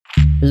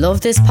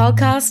Love this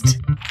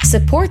podcast?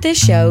 Support this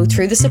show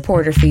through the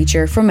supporter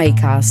feature from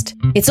Acast.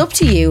 It's up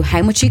to you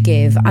how much you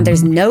give, and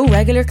there's no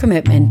regular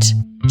commitment.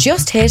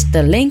 Just hit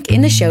the link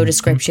in the show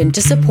description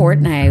to support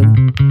now.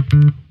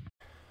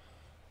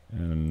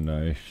 And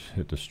I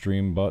hit the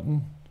stream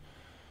button.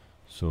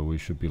 So we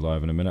should be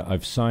live in a minute.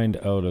 I've signed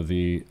out of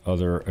the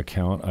other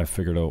account. I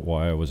figured out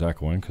why I was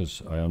echoing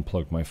because I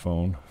unplugged my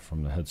phone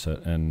from the headset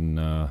and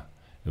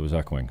it was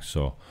echoing.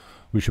 So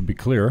we should be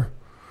clear.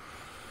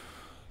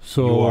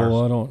 So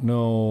I don't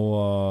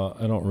know.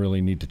 I don't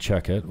really need to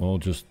check it. We'll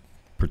just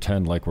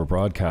pretend like we're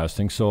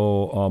broadcasting.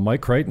 So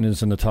Mike Crichton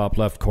is in the top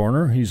left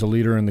corner. He's a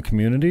leader in the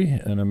community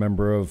and a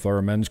member of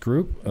our men's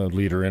group, a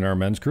leader in our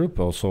men's group,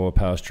 also a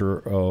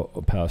pastor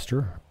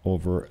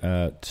over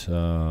at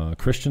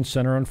Christian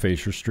Center on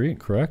Fasher Street,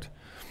 correct?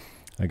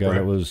 A guy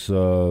that was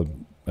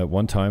at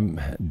one time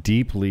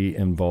deeply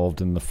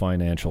involved in the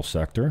financial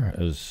sector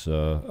as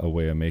a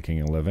way of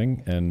making a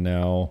living. And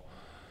now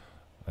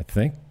I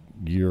think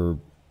your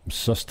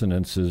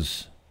sustenance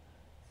is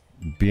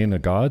being a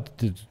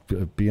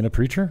being a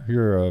preacher.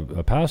 You're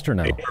a pastor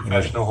now. A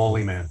professional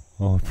holy man.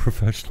 Oh,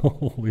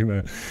 professional holy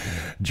man.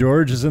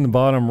 George is in the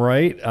bottom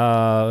right.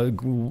 I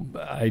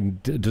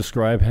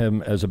describe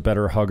him as a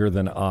better hugger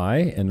than I,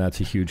 and that's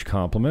a huge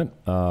compliment.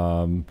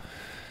 Also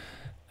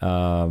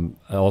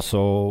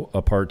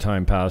a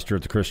part-time pastor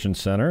at the Christian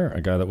Center,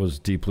 a guy that was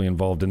deeply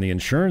involved in the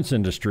insurance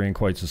industry and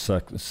quite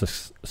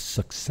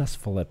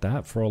successful at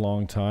that for a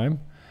long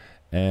time.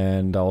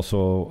 And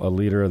also a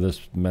leader of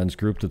this men's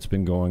group that's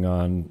been going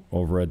on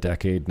over a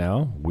decade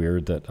now.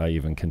 Weird that I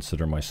even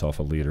consider myself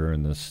a leader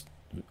in this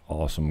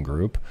awesome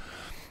group.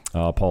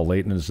 Paul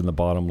Layton is in the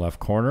bottom left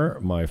corner.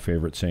 My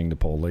favorite saying to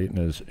Paul Layton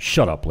is,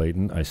 "Shut up,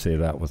 Layton." I say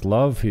that with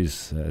love.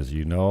 He's, as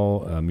you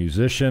know, a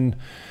musician,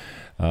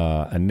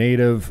 a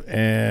native,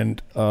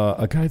 and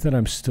a guy that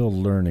I'm still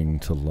learning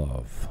to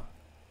love.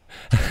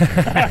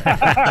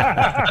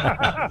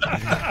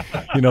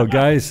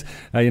 Guys,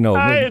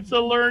 it's a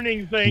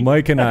learning thing.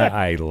 Mike and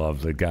I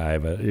love the guy,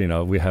 but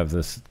we have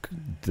this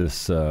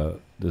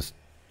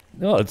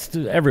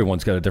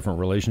everyone's got a different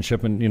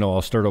relationship, and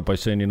I'll start out by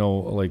saying,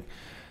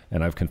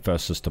 and I've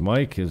confessed this to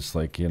Mike, is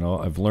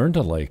I've learned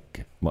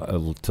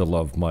to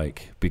love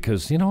Mike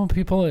because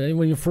people,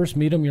 when you first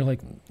meet him, you're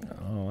like,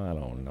 oh, I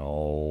don't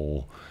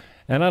know,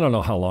 and I don't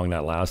know how long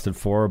that lasted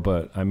for,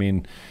 but I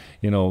mean,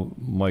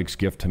 Mike's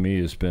gift to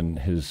me has been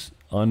his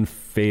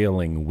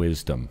unfailing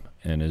wisdom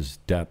and his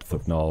depth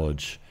of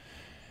knowledge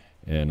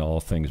in all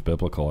things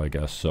biblical, I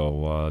guess.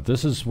 So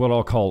this is what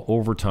I'll call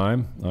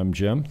overtime. I'm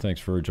Jim.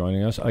 Thanks for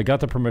joining us. I got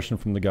the permission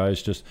from the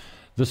guys.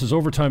 This is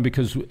overtime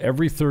because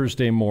every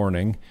Thursday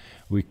morning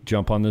we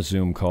jump on the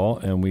Zoom call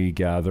and we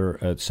gather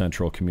at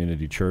Central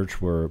Community Church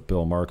where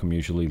Bill Markham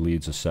usually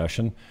leads a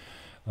session.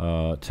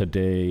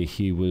 Today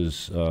he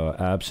was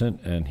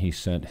absent and he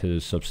sent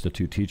his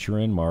substitute teacher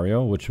in,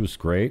 Mario, which was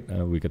great.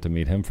 We get to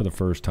meet him for the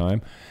first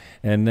time.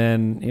 And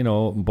then,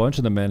 a bunch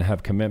of the men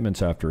have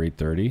commitments after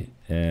 8:30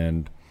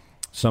 and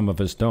some of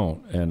us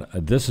don't. And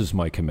this is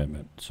my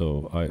commitment.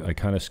 So I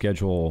kind of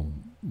schedule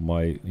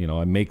I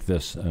make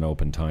this an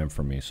open time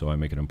for me. So I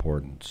make it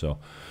important. So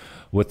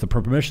with the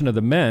permission of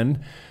the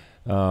men,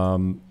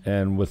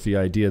 and with the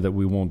idea that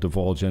we won't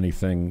divulge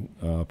anything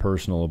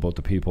personal about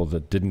the people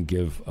that didn't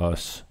give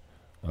us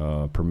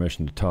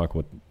permission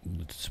to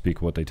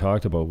speak what they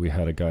talked about, we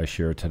had a guy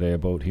share today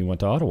about he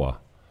went to Ottawa,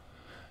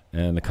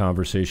 and the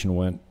conversation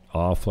went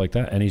off like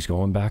that, and he's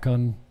going back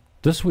on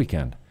this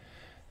weekend,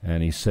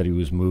 and he said he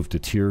was moved to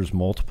tears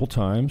multiple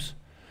times,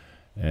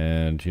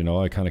 and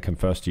I kind of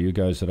confessed to you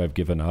guys that I've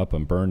given up,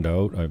 I'm burned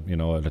out, at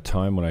a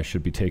time when I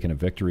should be taking a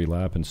victory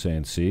lap and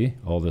saying, see,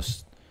 all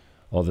this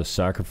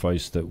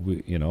sacrifice that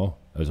we,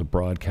 as a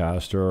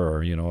broadcaster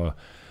or,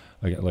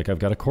 I've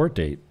got a court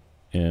date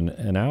in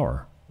an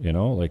hour,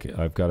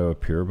 I've got to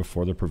appear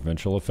before the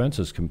provincial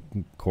offenses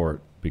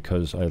court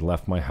because I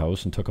left my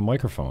house and took a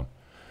microphone.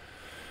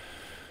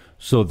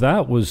 So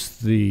that was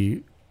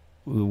the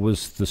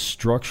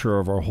structure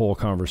of our whole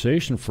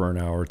conversation for an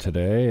hour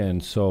today.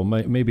 And so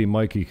maybe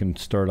Mike, you can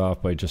start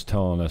off by just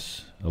telling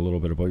us a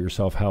little bit about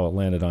yourself, how it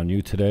landed on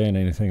you today and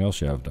anything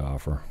else you have to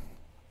offer.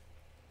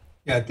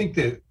 Yeah, I think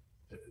that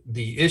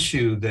the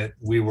issue that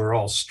we were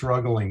all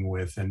struggling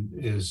with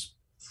is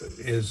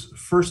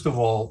first of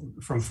all,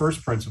 from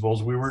first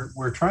principles,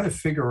 we're trying to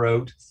figure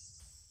out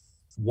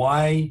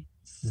why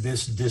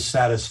this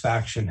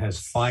dissatisfaction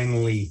has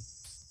finally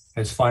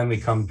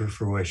come to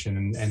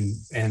fruition,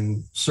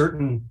 and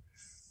certain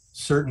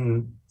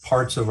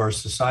parts of our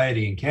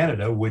society in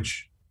Canada,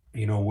 which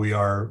we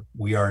are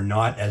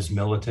not as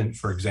militant,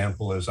 for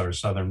example, as our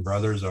southern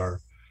brothers are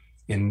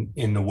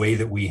in the way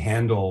that we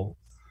handle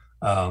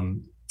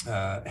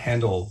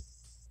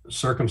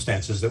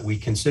circumstances that we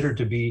consider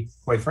to be,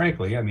 quite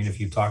frankly, I mean, if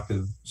you talk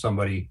to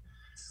somebody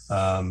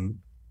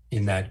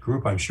in that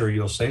group, I'm sure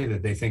you'll say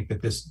that they think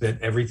that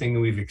everything that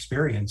we've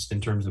experienced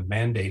in terms of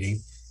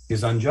mandating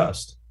is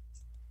unjust.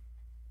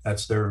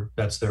 That's their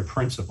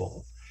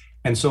principle.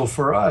 And so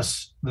for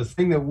us, the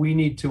thing that we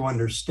need to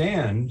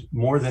understand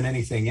more than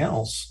anything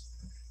else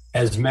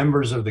as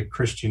members of the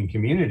Christian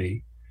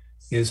community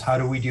is, how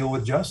do we deal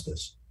with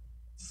justice?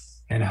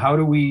 And how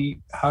do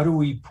we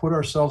put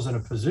ourselves in a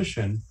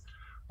position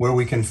where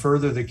we can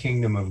further the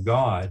kingdom of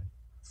God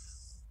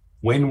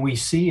when we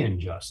see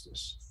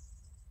injustice?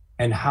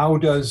 And how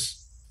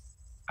does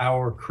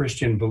our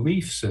Christian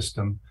belief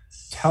system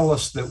tell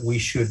us that we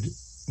should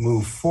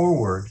move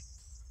forward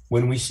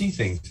when we see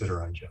things that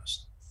are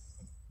unjust?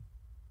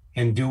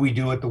 And do we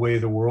do it the way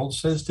the world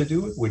says to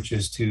do it, which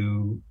is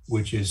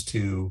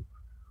to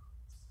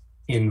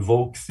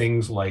invoke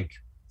things like,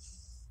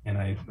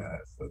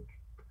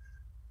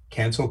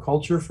 cancel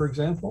culture, for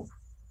example?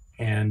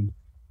 And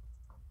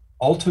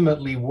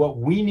ultimately, what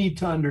we need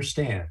to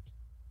understand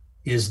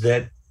is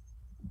that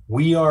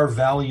we are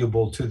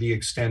valuable to the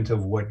extent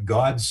of what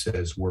God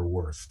says we're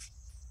worth.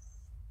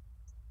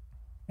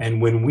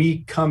 And when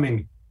we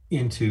come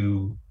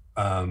into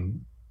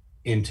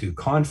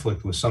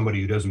conflict with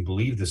somebody who doesn't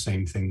believe the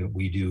same thing that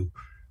we do,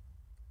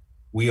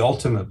 we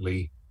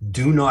ultimately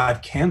do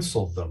not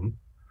cancel them.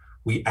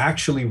 We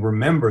actually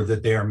remember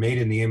that they are made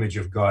in the image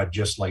of God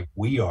just like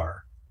we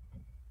are.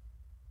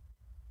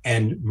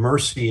 And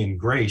mercy and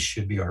grace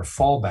should be our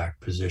fallback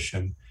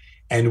position.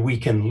 And we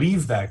can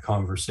leave that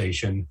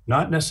conversation,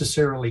 not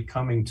necessarily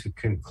coming to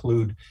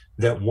conclude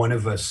that one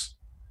of us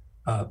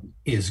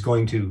is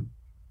going to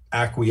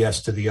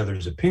acquiesce to the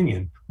other's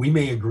opinion. We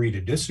may agree to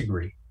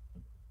disagree,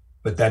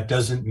 but that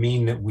doesn't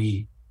mean that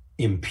we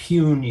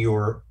impugn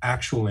your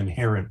actual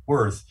inherent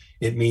worth.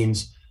 It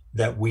means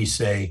that we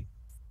say,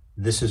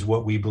 this is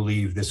what we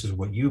believe, this is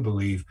what you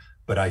believe,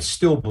 but I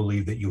still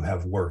believe that you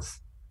have worth.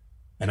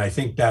 And I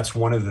think that's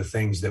one of the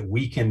things that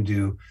we can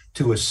do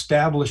to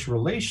establish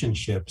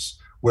relationships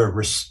where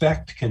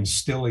respect can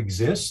still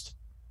exist,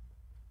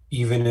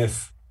 even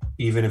if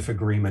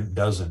agreement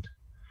doesn't.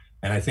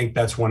 And I think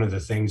that's one of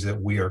the things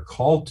that we are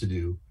called to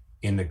do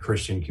in the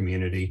Christian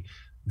community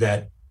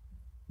that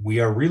we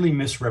are really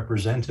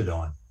misrepresented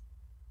on.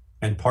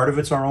 And part of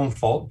it's our own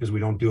fault because we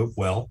don't do it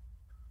well.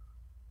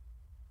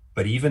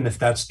 But even if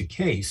that's the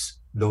case,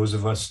 those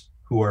of us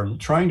who are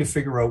trying to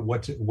figure out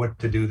what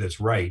to do that's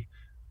right,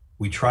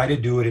 we try to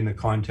do it in the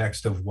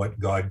context of what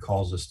God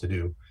calls us to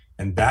do.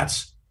 And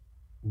that's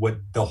what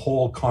the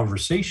whole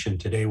conversation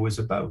today was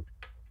about.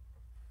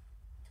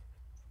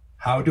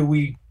 How do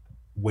we,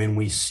 when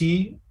we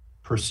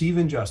perceive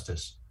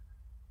injustice,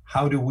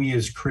 how do we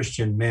as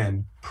Christian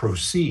men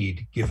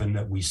proceed given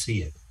that we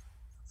see it?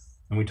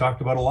 And we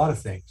talked about a lot of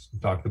things. We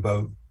talked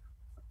about,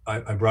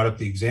 I brought up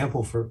the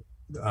example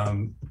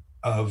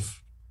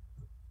of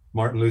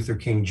Martin Luther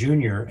King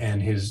Jr.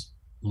 and his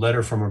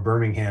letter from a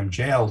Birmingham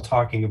jail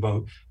talking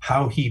about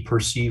how he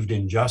perceived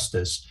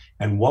injustice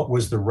and what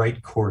was the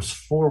right course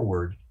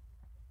forward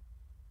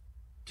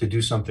to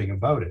do something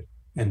about it.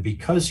 And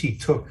because he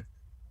took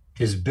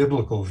his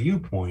biblical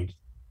viewpoint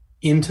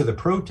into the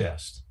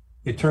protest,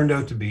 it turned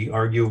out to be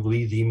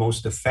arguably the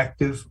most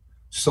effective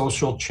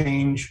social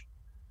change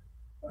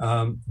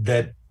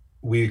that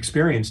we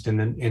experienced in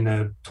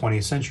the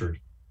 20th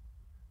century.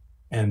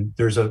 And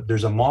there's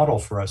a model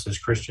for us as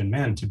Christian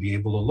men to be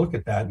able to look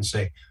at that and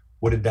say,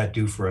 what did that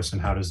do for us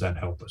and how does that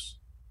help us?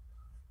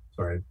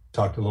 Sorry, I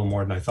talked a little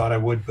more than I thought I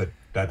would, but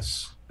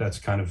that's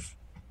kind of,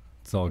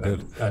 it's all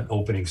good. An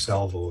opening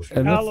salvo.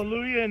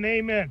 Hallelujah and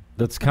amen.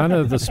 That's kind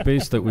of the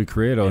space that we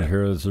create out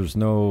here. Is there's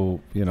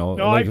no, No,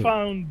 like, I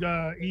found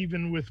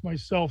even with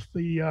myself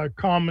the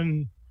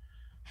common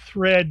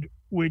thread,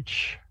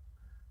 which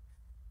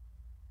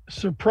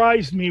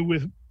surprised me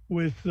with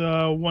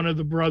one of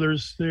the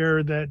brothers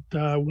there that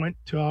went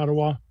to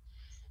Ottawa,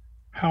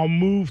 how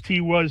moved he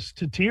was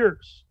to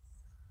tears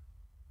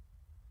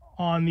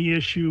on the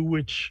issue,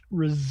 which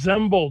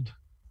resembled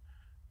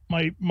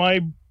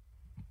my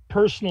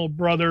personal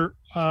brother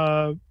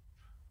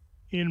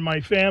in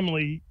my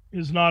family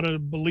is not a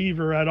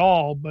believer at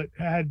all, but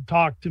had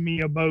talked to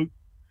me about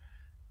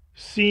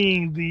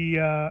seeing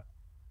the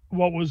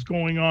what was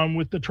going on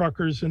with the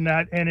truckers and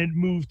that, and it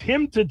moved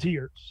him to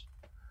tears.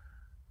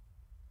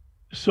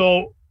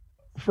 So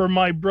for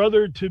my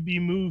brother to be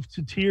moved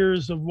to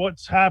tears of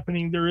what's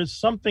happening, there is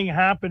something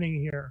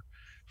happening here.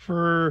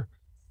 For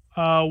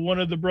one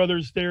of the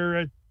brothers there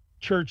at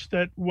church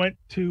that went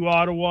to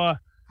Ottawa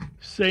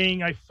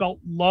saying, I felt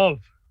love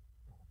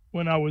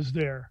when I was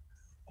there.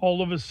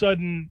 All of a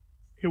sudden,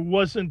 it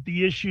wasn't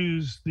the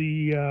issues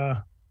the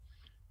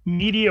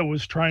media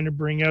was trying to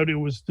bring out. It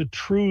was the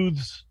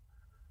truths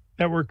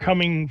that were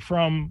coming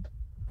from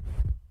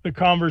the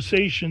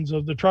conversations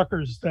of the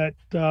truckers that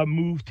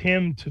moved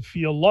him to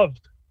feel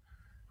loved.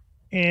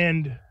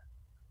 And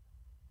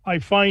I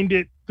find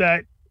it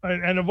that,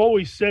 and I've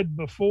always said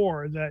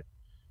before that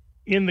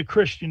in the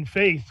Christian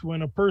faith,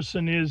 when a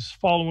person is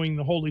following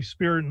the Holy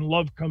Spirit and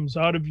love comes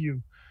out of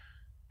you,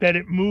 that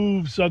it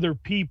moves other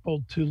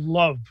people to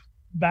love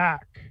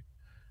back.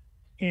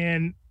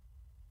 And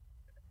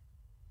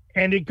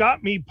it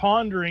got me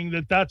pondering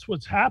that that's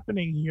what's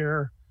happening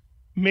here,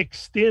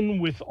 mixed in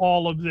with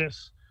all of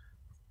this.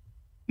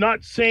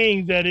 Not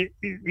saying that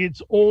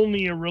it's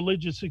only a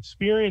religious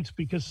experience,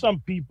 because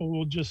some people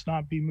will just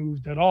not be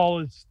moved at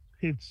all.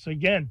 It's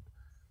again,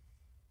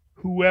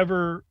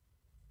 whoever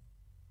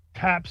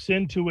taps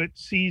into it,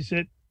 sees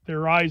it,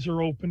 their eyes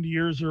are opened,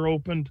 ears are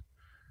opened,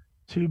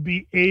 to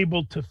be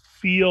able to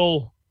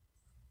feel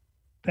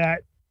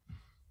that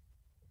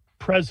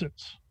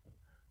presence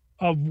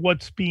of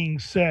what's being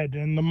said.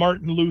 And the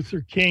Martin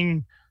Luther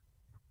King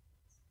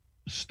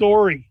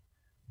story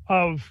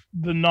of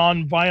the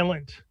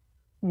nonviolent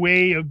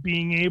way of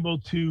being able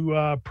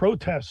to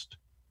protest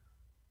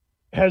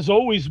has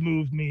always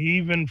moved me,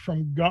 even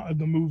from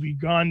the movie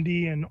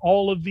Gandhi, and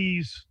all of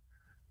these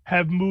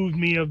have moved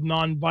me of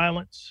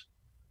nonviolence,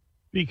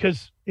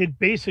 because it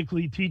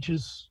basically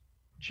teaches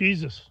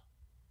Jesus.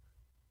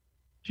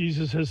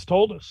 Jesus has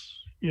told us,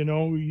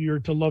 you're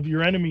to love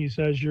your enemies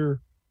as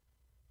your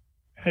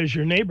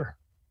neighbor.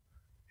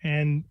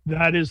 And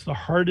that is the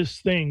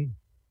hardest thing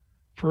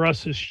for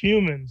us as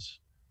humans,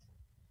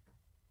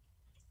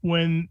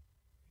 when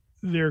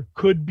there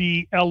could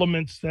be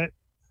elements that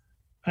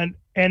an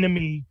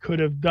enemy could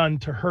have done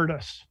to hurt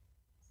us.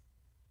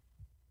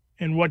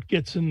 And what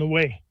gets in the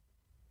way?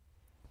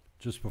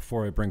 Just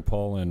before I bring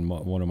Paul in,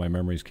 one of my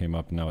memories came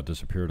up, and now it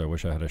disappeared. I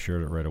wish I had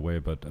shared it right away,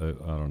 but I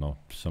don't know,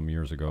 some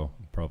years ago,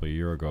 probably a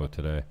year ago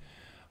today,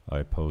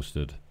 I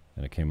posted,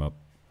 and it came up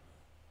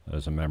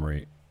as a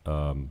memory.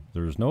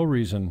 There's no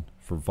reason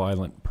for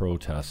violent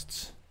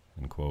protests,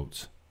 in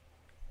quotes,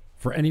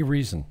 for any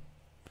reason.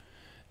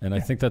 And I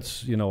think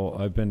that's,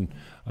 I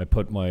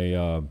put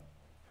my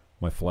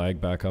my flag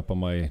back up on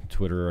my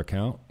Twitter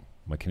account,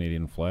 my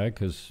Canadian flag,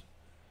 because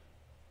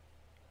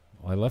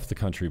I left the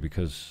country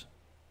because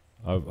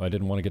I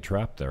didn't want to get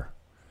trapped there.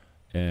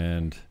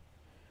 And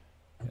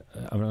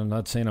I'm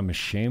not saying I'm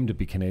ashamed to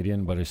be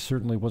Canadian, but I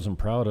certainly wasn't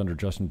proud under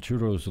Justin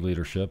Trudeau's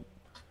leadership.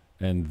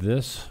 And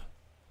this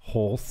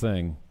whole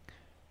thing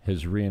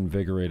has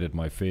reinvigorated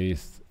my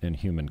faith in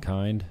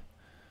humankind,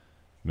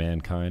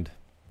 mankind,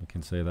 I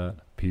can say that,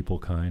 people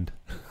kind.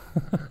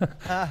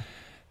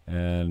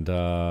 And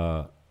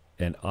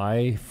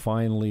I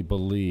finally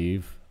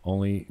believe,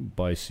 only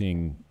by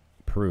seeing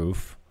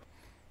proof.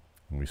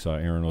 We saw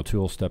Aaron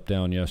O'Toole step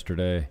down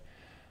yesterday.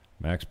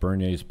 Max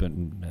Bernier's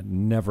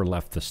never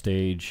left the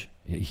stage.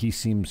 He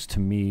seems to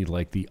me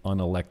like the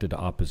unelected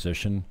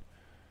opposition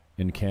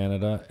in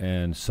Canada,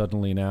 and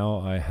suddenly now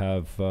I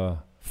have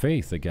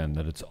faith again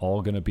that it's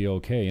all going to be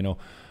okay.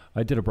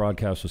 I did a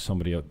broadcast with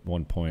somebody at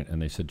one point,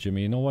 and they said,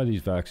 Jimmy, you know why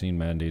these vaccine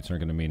mandates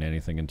aren't going to mean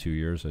anything in 2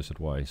 years? I said,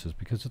 why? He says,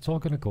 because it's all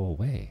going to go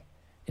away.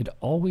 It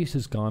always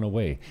has gone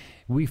away.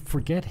 We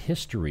forget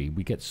history.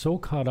 We get so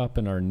caught up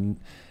in our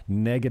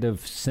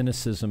negative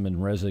cynicism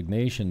and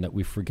resignation that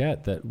we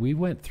forget that we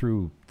went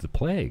through the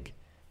plague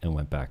and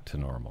went back to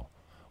normal.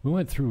 We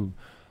went through,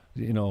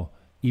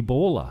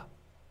 Ebola.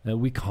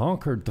 We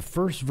conquered the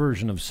first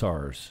version of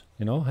SARS,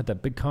 had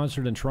that big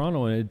concert in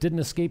Toronto, and it didn't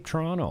escape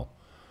Toronto.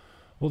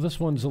 Well, this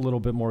one's a little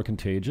bit more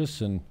contagious,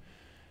 and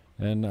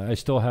I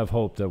still have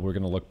hope that we're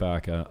going to look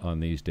back on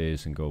these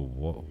days and go,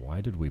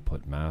 why did we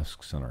put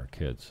masks on our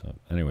kids?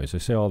 Anyways, I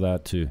say all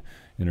that to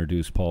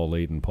introduce Paul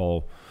Layton.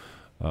 Paul,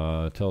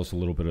 tell us a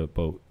little bit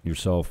about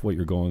yourself, what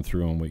you're going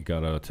through, and what you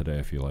got out of today,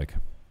 if you like.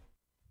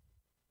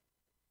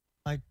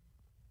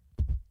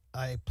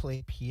 I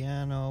play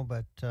piano,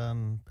 but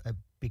I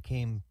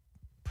became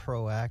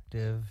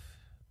proactive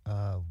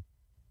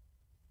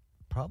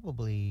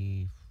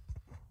probably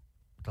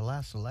the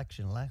last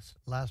election,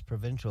 last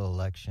provincial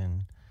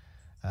election,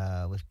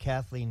 with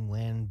Kathleen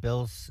Wynne,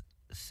 Bill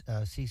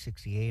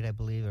C-68, I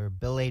believe, or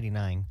Bill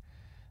 89,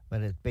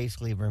 but it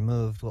basically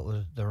removed what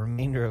was the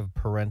remainder of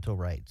parental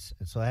rights.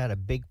 And so I had a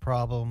big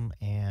problem,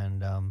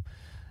 and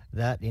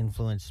that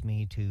influenced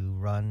me to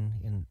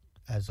run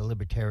as a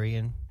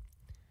libertarian,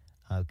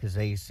 because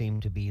they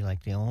seemed to be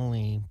like the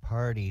only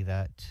party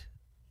that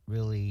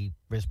really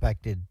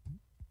respected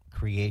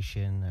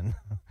creation and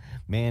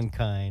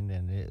mankind,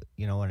 and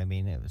you know what I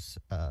mean. It was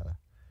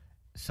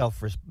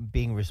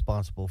being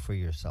responsible for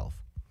yourself,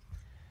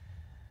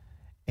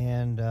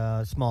 and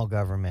small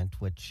government,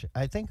 which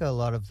I think a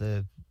lot of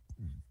the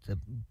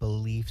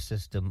belief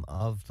system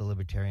of the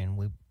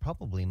libertarian,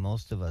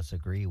 most of us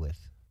agree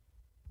with,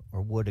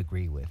 or would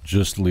agree with.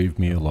 Just leave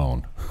me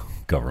alone,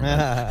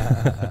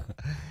 government.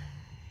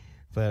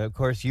 But of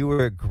course, you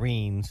were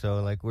green,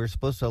 so like we're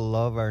supposed to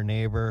love our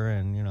neighbor,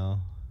 and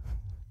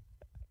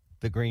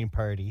the Green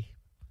Party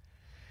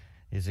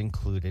is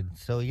included.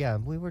 So yeah,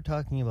 we were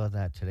talking about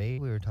that today.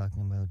 We were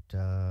talking about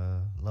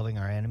loving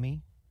our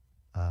enemy,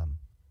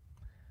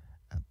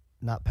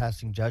 not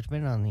passing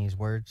judgment on these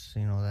words,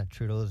 that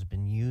Trudeau has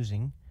been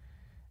using,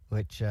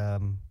 which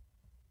are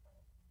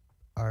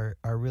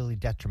really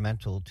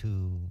detrimental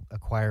to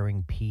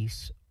acquiring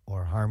peace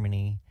or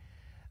harmony,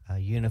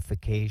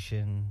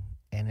 unification,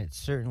 and it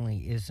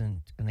certainly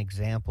isn't an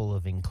example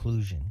of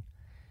inclusion.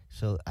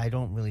 So I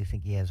don't really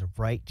think he has a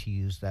right to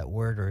use that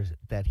word, or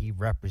that he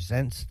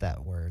represents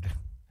that word,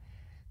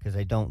 because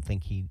I don't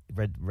think he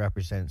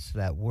represents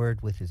that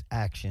word with his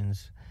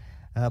actions.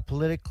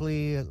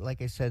 Politically,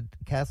 like I said,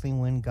 Kathleen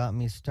Wynne got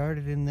me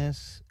started in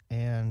this,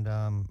 and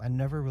I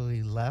never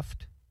really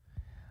left.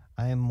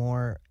 I am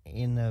more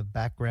in the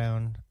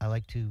background. I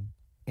like to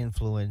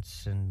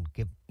influence and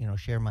give,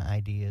 share my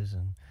ideas,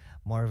 and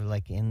more of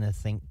like in the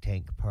think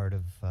tank part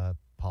of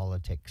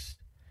politics,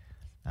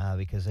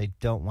 because I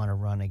don't want to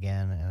run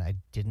again, and I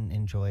didn't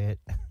enjoy it.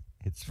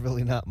 It's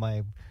really not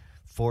my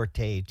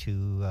forte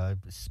to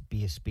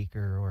be a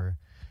speaker or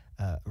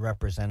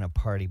represent a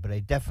party, but I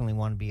definitely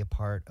want to be a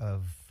part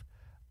of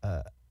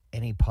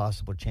any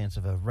possible chance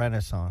of a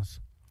renaissance,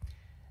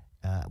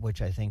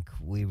 which I think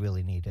we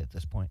really need at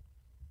this point.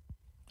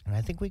 And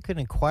I think we could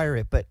acquire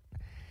it, but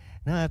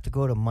now I have to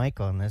go to Mike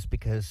on this,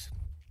 because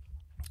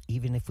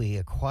even if we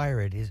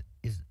acquire it,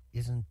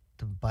 isn't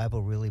the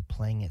Bible really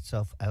playing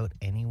itself out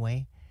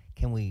anyway?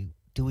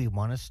 Do we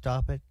want to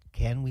stop it?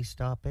 Can we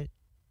stop it?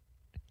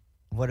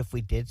 What if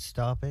we did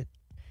stop it?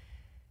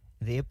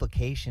 The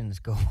implications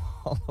go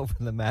all over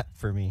the map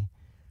for me.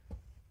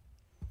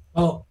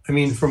 Well, I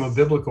mean, from a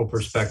biblical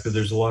perspective,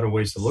 there's a lot of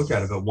ways to look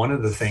at it, but one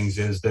of the things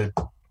is that,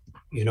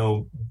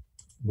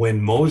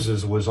 when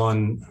Moses was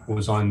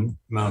on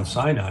Mount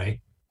Sinai,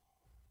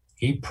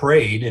 he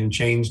prayed and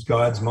changed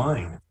God's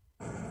mind.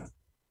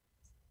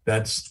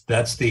 That's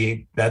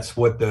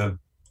what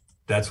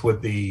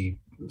the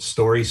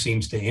story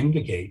seems to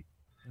indicate.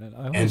 And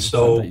I always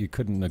said that you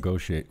couldn't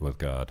negotiate with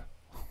God.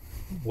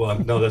 Well,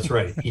 no, that's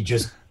right. He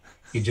just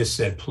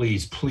said,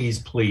 please, please,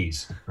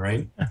 please,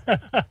 right?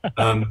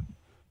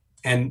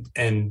 And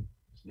in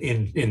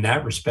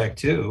that respect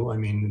too, I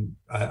mean,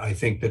 I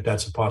think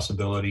that's a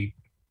possibility.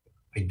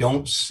 I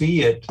don't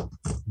see it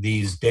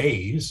these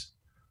days.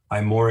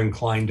 I'm more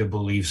inclined to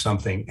believe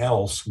something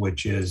else,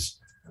 which is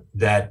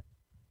that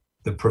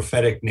the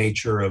prophetic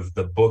nature of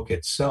the book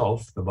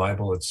itself, the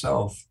Bible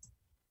itself,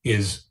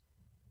 is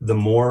the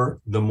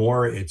more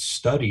it's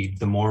studied,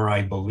 the more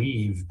I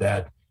believe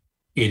that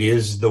it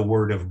is the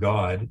word of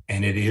God,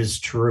 and it is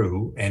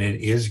true, and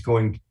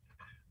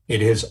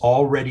it has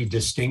already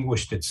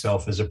distinguished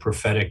itself as a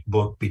prophetic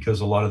book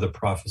because a lot of the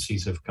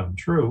prophecies have come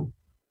true.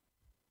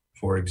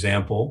 For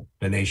example,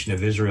 the nation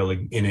of Israel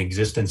in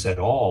existence at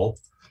all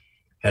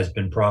has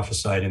been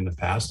prophesied in the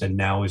past and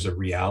now is a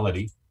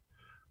reality.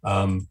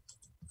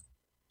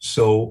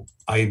 So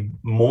I'm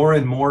more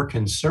and more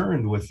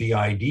concerned with the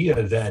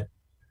idea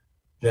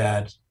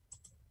that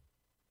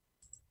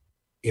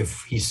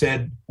if he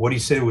said what he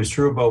said was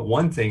true about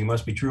one thing, it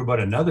must be true about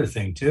another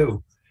thing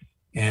too.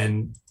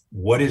 And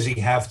what does he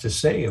have to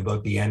say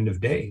about the end of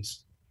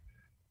days?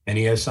 And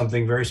he has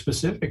something very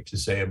specific to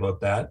say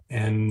about that.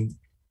 And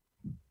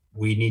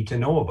we need to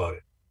know about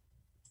it.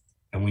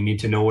 And we need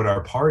to know what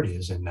our part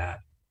is in that.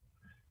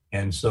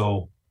 And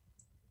so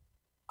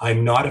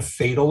I'm not a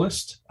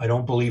fatalist. I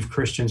don't believe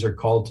Christians are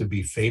called to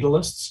be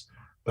fatalists,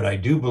 but I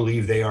do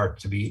believe they'll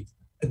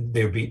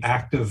be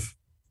active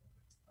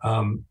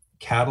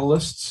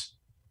catalysts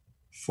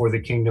for the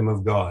kingdom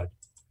of God.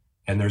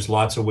 And there's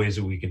lots of ways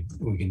that we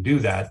can do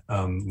that.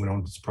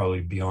 It's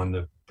probably beyond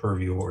the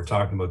purview of what we're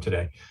talking about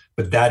today,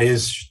 but that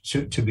is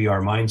to be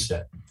our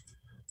mindset.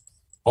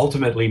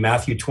 Ultimately,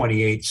 Matthew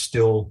 28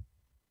 still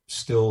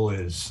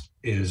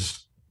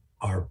is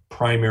our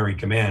primary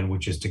command,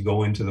 which is to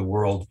go into the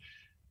world,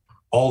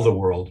 all the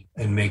world,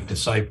 and make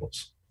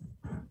disciples.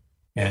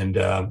 And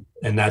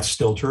that's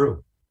still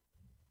true.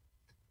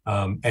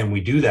 And we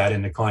do that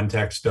in the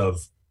context of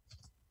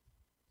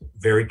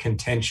very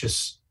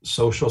contentious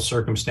social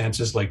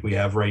circumstances like we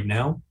have right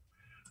now.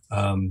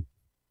 I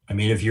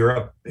mean, if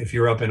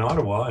you're up in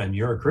Ottawa and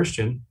you're a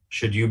Christian,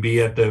 should you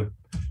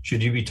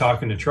be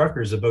talking to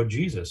truckers about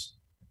Jesus?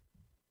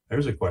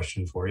 There's a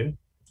question for you.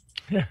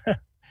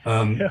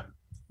 Yeah.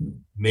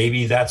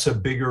 Maybe that's a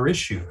bigger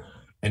issue,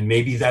 and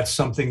maybe that's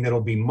something that'll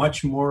be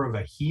much more of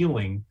a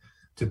healing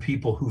to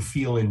people who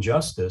feel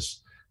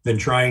injustice than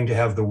trying to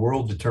have the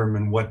world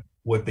determine what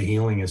the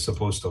healing is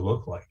supposed to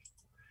look like.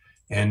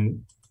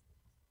 And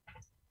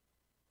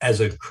as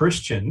a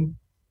Christian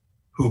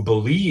who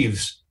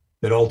believes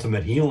that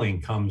ultimate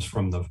healing comes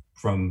from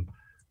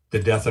the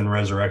death and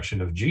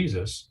resurrection of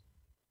Jesus,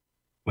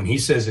 when he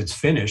says it's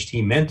finished,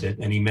 he meant it,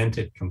 and he meant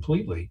it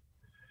completely.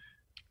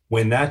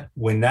 When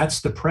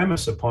that's the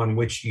premise upon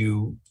which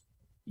you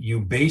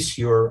base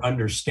your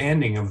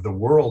understanding of the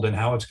world and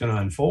how it's going to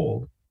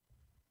unfold,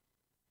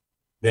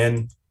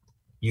 then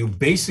you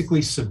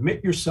basically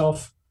submit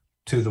yourself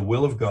to the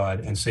will of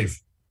God and say,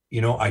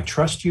 I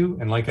trust you.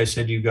 And like I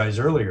said to you guys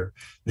earlier,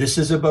 this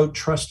is about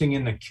trusting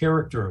in the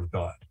character of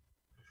God,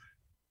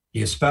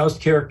 the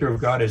espoused character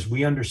of God as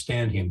we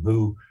understand him,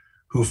 who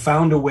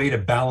found a way to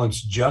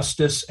balance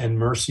justice and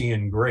mercy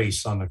and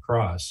grace on the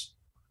cross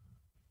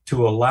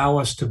to allow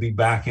us to be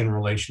back in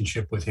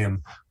relationship with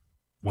him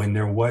when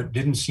there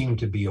didn't seem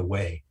to be a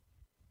way.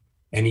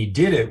 And he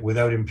did it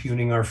without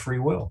impugning our free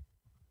will.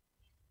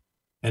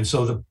 And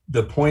so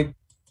the point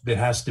that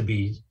has to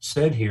be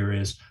said here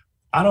is,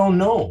 I don't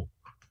know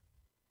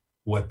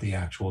what the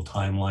actual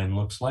timeline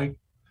looks like,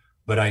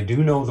 but I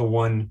do know the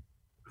one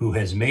who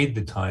has made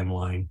the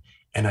timeline,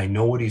 and I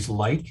know what he's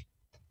like,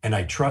 and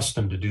I trust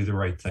him to do the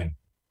right thing.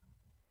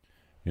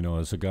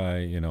 As a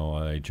guy,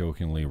 I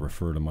jokingly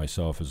refer to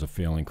myself as a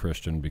failing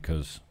Christian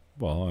because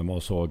Well, I'm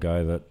also a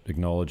guy that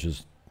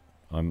acknowledges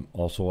I'm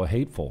also a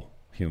hateful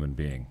human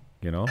being.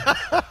 You know,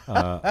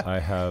 I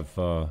have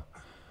a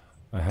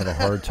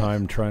hard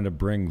time trying to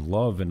bring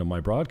love into my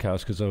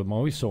broadcast because I'm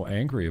always so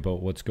angry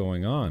about what's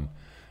going on.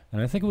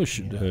 And I think it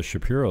was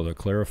Shapiro that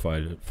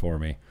clarified it for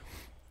me.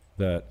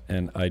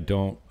 And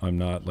I'm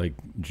not like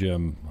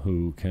Jim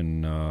who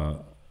can,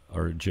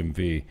 or Jim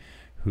V,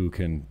 who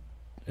can,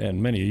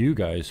 and many of you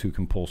guys who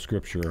can pull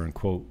scripture and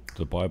quote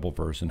the Bible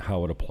verse and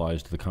how it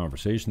applies to the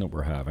conversation that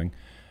we're having,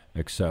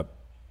 except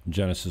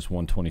Genesis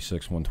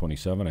 1:26,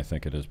 1:27, I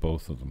think it is,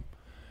 both of them.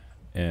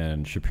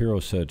 And Shapiro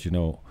said,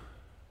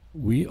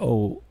 we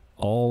owe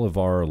all of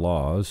our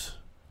laws,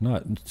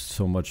 not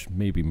so much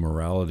maybe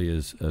morality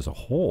as a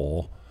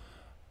whole,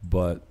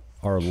 but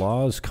our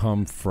laws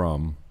come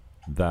from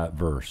that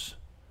verse.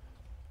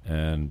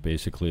 And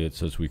basically it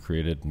says we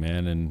created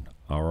man in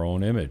our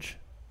own image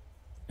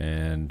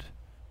and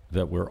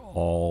that we're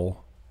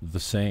all the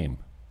same.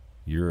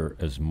 You're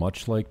as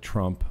much like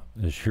Trump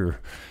as you're,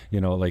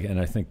 and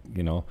I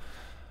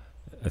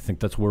think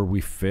that's where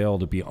we fail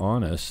to be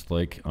honest.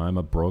 Like, I'm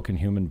a broken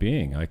human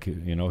being. I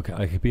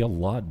could be a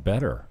lot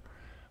better.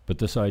 But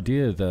this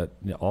idea that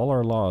all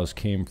our laws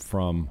came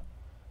from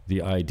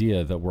the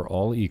idea that we're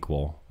all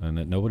equal and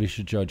that nobody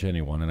should judge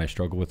anyone, and I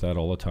struggle with that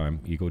all the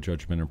time, ego,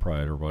 judgment, and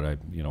pride, or what I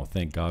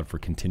thank God for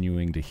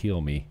continuing to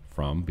heal me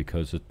from,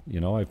 because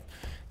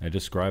I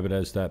describe it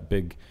as that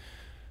big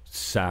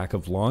sack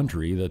of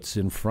laundry that's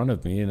in front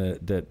of me, and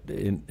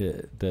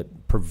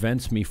that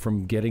prevents me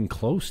from getting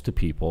close to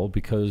people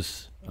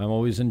because I'm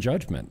always in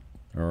judgment,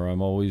 or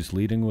I'm always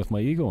leading with my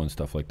ego and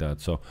stuff like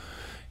that. So,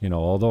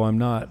 although I'm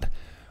not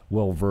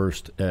well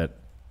versed at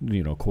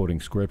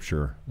quoting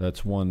scripture,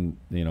 that's one,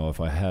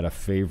 if I had a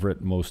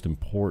favorite, most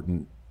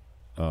important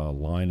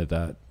line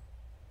of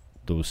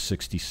those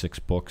 66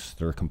 books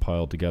that are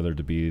compiled together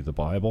to be the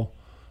Bible,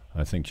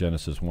 I think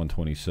Genesis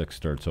 1:26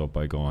 starts out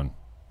by going,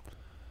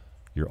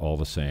 you're all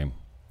the same.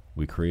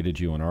 We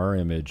created you in our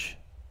image,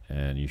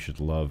 and you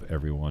should love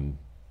everyone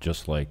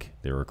just like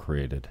they were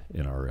created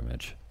in our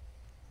image.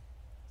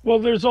 Well,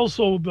 there's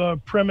also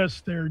the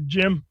premise there,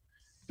 Jim,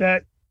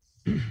 that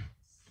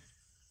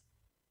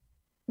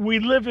we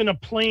live in a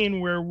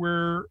plane where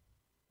we're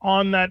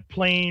on that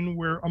plane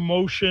where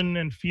emotion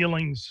and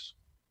feelings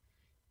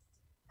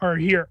are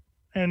here,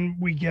 and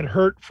we get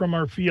hurt from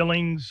our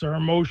feelings. Our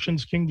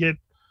emotions can get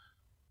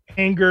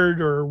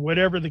angered or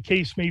whatever the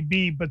case may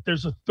be, but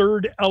there's a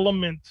third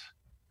element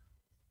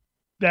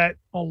that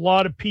a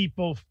lot of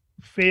people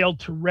fail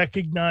to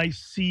recognize,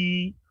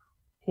 see,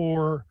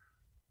 or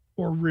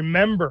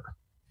remember,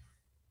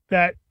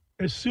 that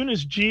as soon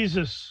as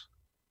Jesus'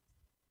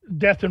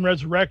 death and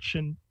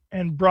resurrection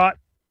and brought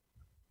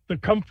the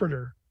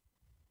Comforter,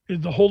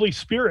 is the Holy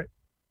Spirit.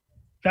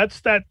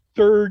 That's that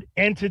third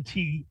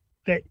entity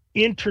that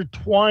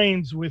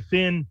intertwines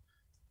within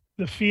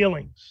the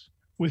feelings,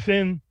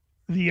 within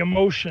the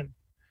emotion,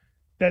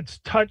 that's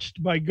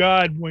touched by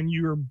God when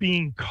you're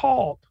being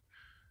called.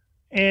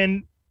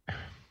 And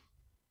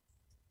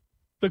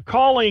the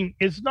calling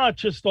is not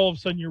just all of a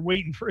sudden you're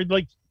waiting for it.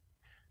 Like,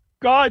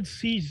 God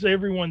sees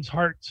everyone's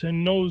hearts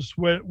and knows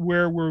where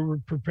we're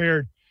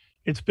prepared.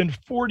 It's been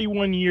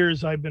 41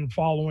 years I've been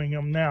following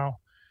him now.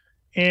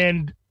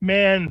 And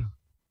man,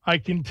 I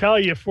can tell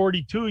you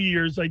 42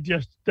 years, I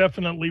just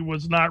definitely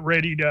was not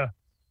ready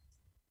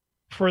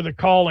for the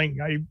calling.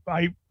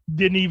 I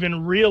didn't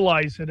even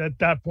realize it at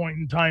that point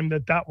in time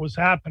that was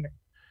happening.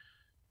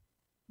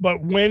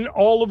 But when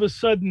all of a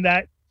sudden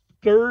that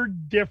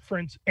third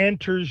difference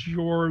enters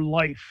your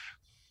life,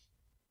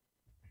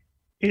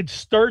 it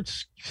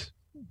starts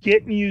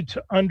getting you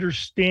to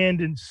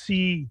understand and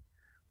see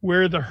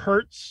where the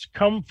hurts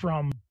come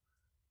from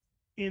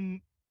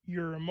in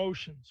your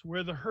emotions,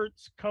 where the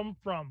hurts come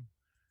from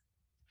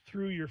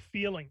through your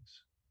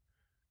feelings,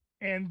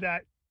 and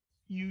that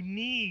you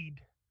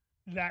need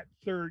that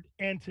third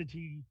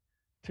entity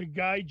to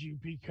guide you,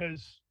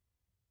 because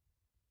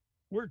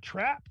we're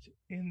trapped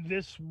in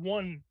this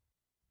one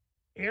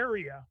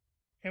area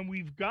and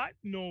we've got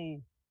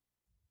no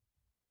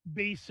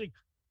basic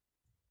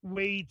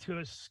way to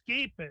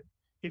escape it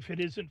if it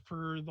isn't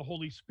for the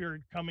Holy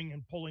Spirit coming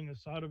and pulling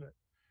us out of it.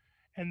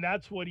 And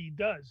that's what he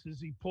does, is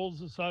he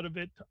pulls us out of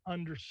it to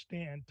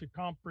understand, to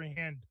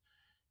comprehend.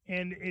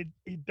 And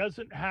it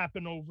doesn't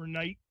happen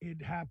overnight.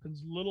 It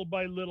happens little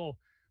by little.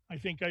 I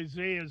think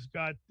Isaiah's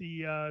got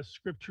the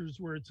scriptures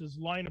where it says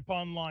line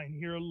upon line,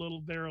 here a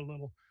little, there a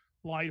little,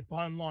 line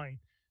upon line.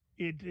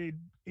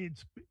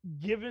 It's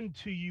given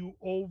to you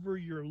over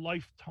your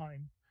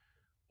lifetime,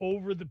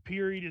 over the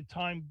period of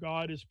time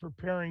God is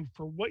preparing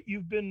for what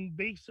you've been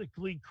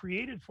basically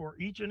created for,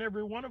 each and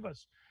every one of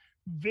us.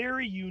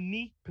 Very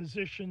unique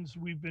positions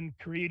we've been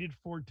created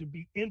for, to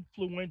be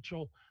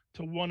influential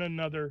to one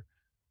another,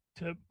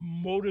 to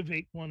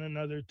motivate one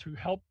another, to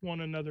help one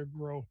another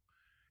grow.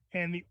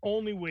 And the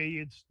only way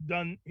it's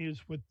done is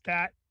with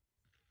that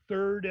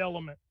third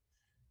element,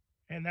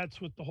 and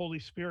that's with the Holy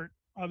Spirit.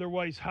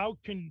 Otherwise,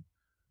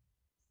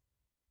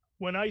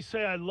 when I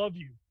say I love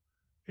you,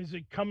 is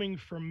it coming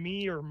from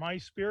me or my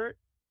spirit?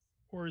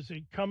 Or is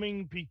it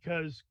coming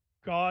because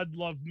God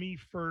loved me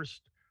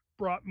first,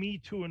 brought me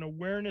to an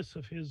awareness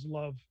of his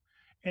love,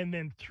 and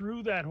then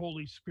through that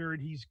Holy Spirit,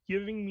 he's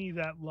giving me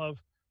that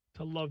love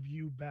to love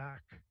you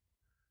back?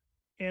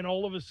 And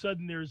all of a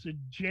sudden there's a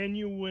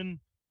genuine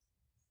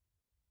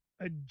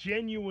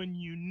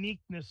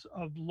uniqueness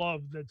of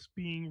love that's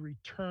being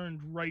returned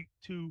right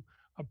to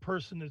a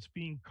person that's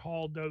being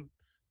called out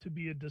to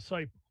be a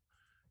disciple.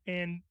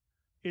 And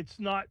it's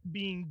not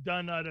being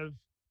done out of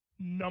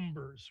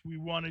numbers. We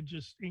want to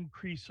just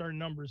increase our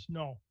numbers.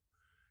 No,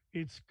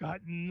 it's got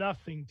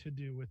nothing to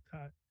do with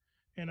that.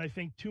 And I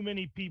think too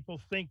many people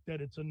think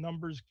that it's a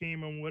numbers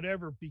game and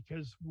whatever,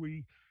 because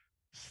we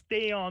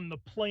stay on the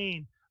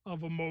plane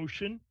of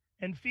emotion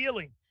and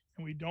feeling,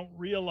 and we don't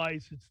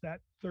realize it's that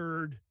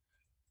third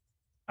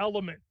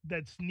element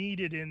that's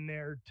needed in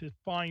there to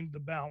find the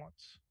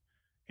balance.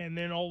 And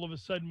then all of a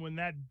sudden, when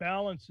that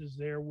balance is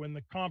there, when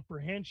the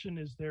comprehension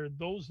is there,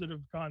 those that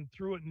have gone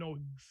through it know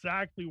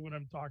exactly what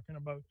I'm talking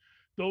about.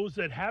 Those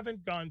that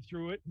haven't gone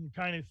through it and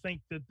kind of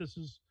think that this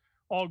is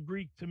all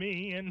Greek to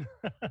me and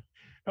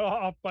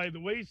off by the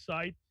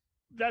wayside,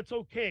 that's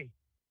okay.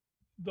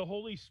 The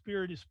Holy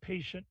Spirit is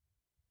patient,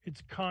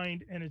 it's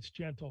kind, and it's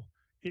gentle.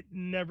 It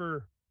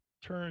never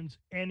turns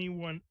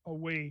anyone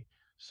away.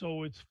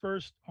 So it's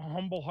first a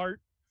humble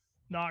heart,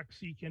 knock,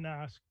 seek, and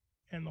ask,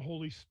 and the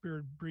Holy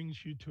Spirit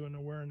brings you to an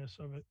awareness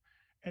of it.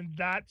 And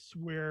that's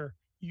where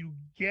you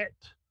get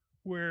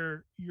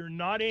where you're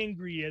not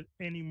angry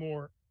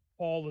anymore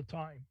all the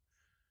time.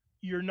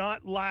 You're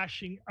not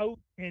lashing out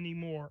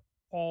anymore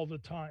all the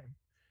time.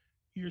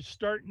 You're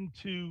starting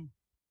to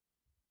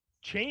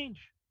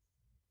change.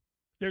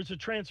 There's a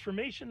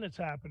transformation that's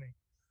happening.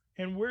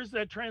 And where's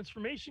that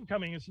transformation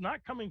coming? It's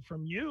not coming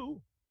from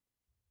you.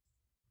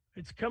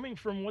 It's coming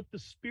from what the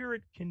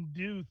Spirit can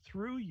do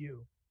through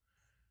you.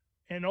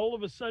 And all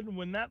of a sudden,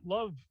 when that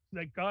love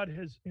that God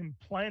has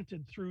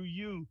implanted through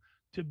you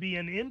to be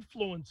an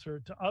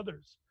influencer to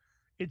others,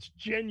 it's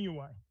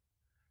genuine.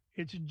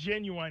 It's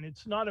genuine.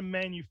 It's not a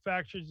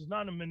manufacture. It's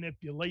not a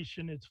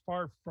manipulation. It's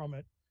far from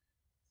it.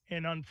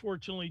 And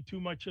unfortunately, too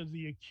much of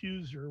the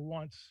accuser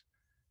wants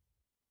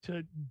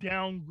to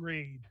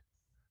downgrade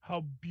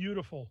how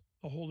beautiful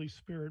the Holy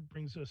Spirit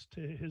brings us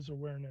to his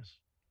awareness.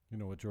 You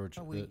know what, George?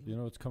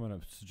 It's coming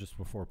up just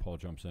before Paul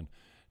jumps in.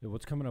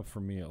 What's coming up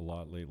for me a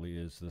lot lately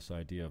is this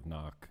idea of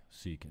knock,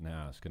 seek, and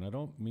ask. And I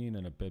don't mean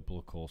in a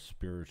biblical,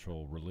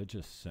 spiritual,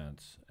 religious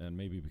sense, and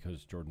maybe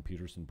because Jordan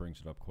Peterson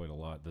brings it up quite a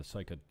lot, the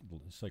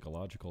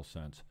psychological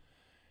sense.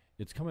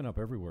 It's coming up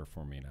everywhere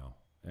for me now.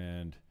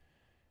 And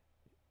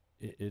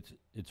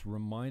it's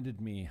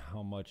reminded me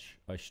how much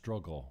I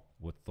struggle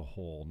with the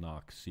whole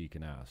knock, seek,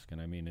 and ask.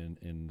 And I mean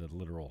in the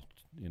literal,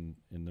 in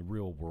the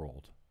real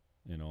world.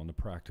 In the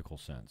practical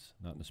sense,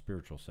 not in the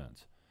spiritual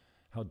sense.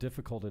 How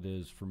difficult it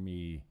is for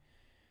me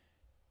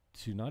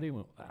to not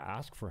even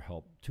ask for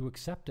help, to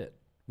accept it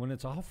when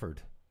it's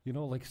offered.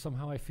 Like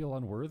somehow I feel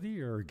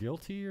unworthy or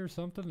guilty or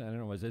something. I don't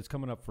know. It's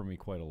coming up for me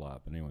quite a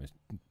lot. But anyways,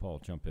 Paul,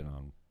 jump in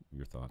on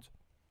your thoughts.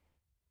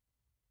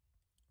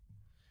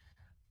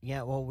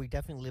 Yeah, well, we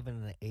definitely live in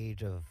an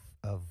age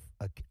of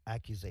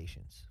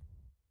accusations.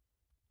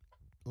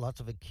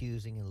 Lots of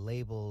accusing and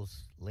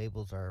labels.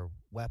 Labels are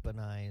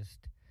weaponized.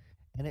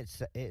 And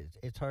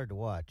it's hard to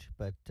watch,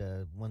 but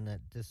when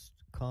this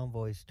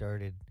convoy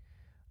started,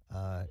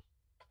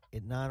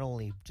 it not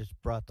only just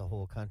brought the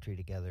whole country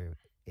together,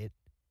 it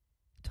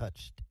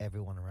touched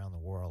everyone around the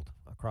world,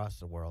 across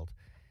the world.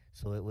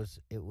 So it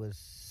was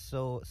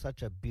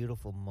such a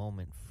beautiful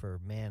moment for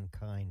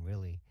mankind.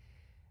 Really,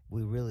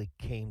 we really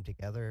came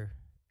together,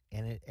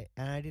 and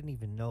I didn't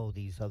even know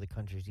these other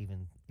countries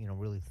even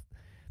really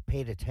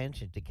paid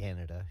attention to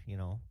Canada.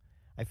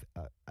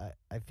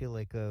 I feel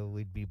like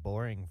we'd be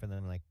boring for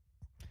them. Like,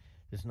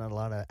 there's not a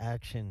lot of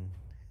action,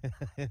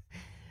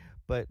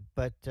 but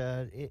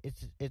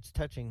it's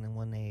touching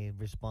when they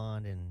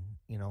respond and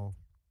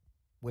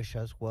wish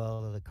us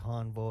well, the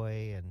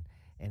convoy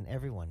and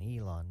everyone,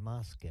 Elon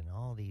Musk and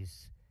all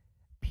these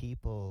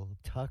people.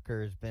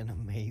 Tucker's been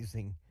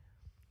amazing,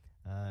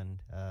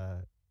 and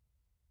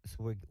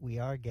so we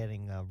are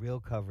getting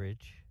real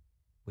coverage,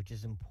 which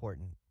is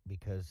important.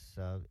 Because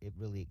it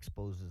really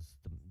exposes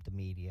the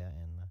media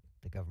and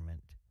the government.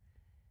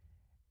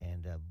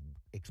 And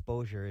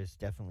exposure is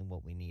definitely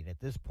what we need. At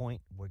this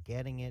point, we're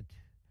getting it.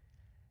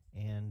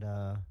 And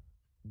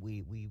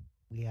we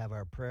have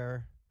our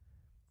prayer.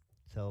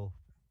 So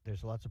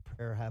there's lots of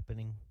prayer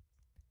happening.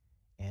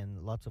 And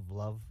lots of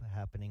love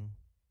happening.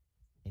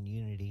 And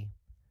unity.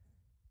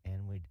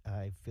 And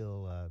I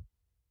feel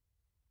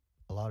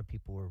a lot of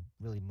people were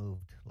really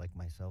moved, like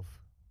myself,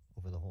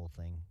 over the whole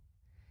thing.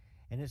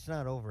 And it's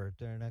not over.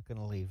 They're not going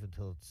to leave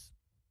until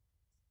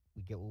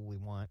we get what we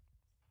want.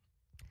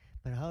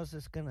 But how is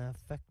this going to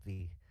affect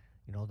the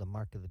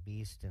mark of the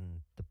beast and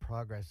the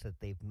progress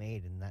that they've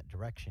made in that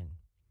direction?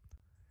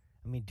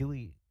 I mean, do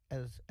we,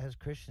 as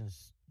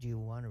Christians, do you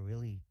want to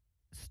really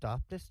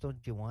stop this?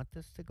 Don't you want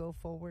this to go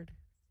forward,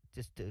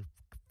 just to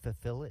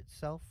fulfill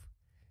itself,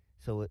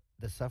 so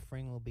the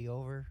suffering will be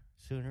over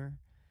sooner?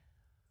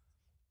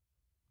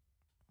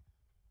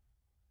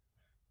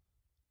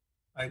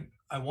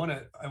 I want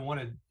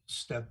to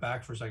step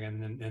back for a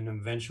second and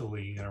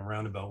eventually, in a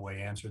roundabout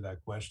way, answer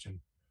that question.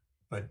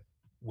 But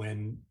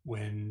when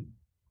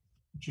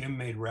Jim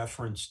made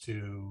reference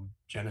to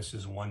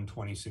Genesis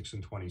 1:26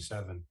 and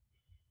 27,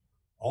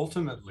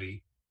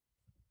 ultimately,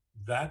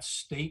 that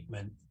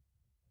statement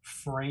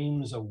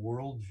frames a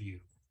worldview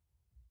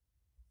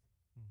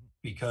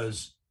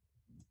because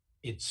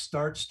it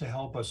starts to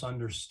help us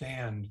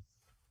understand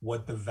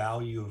what the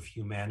value of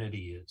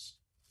humanity is.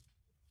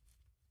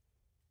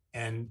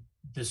 And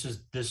this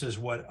is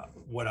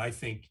what I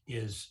think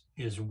is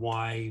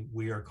why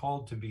we are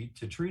called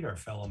to treat our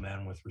fellow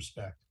man with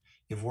respect.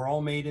 If we're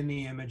all made in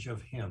the image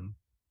of him,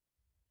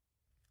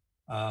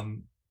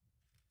 then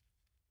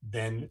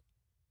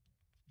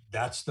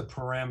that's the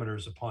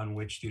parameters upon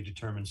which to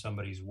determine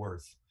somebody's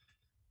worth.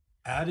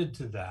 Added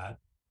to that,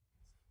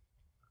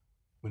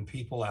 when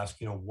people ask,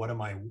 what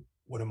am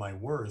I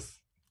worth?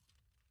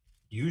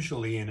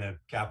 Usually in a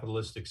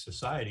capitalistic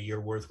society,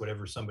 you're worth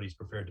whatever somebody's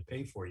prepared to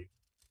pay for you.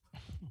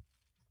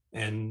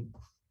 And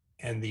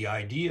the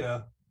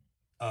idea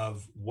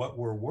of what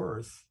we're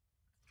worth,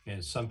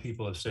 and some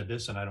people have said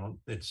this, and I don't.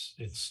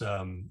 It's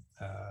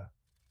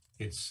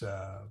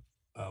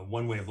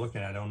one way of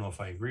looking at it. I don't know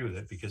if I agree with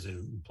it because it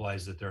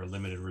implies that there are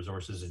limited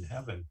resources in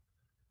heaven.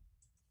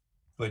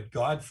 But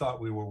God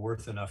thought we were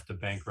worth enough to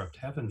bankrupt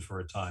heaven for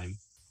a time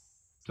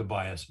to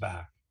buy us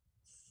back.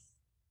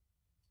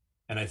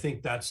 And I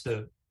think that's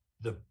the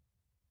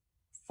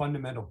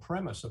fundamental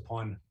premise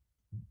upon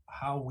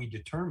how we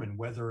determine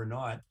whether or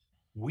not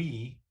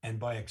we, and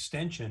by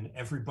extension,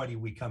 everybody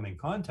we come in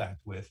contact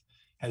with,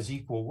 has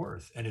equal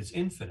worth, and it's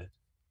infinite.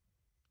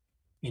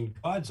 In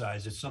God's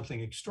eyes, it's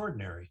something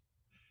extraordinary.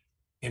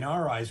 In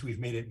our eyes, we've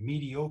made it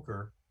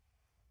mediocre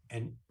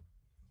and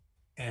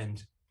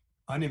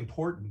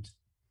unimportant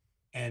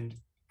and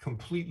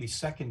completely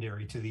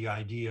secondary to the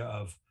idea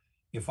of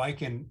if I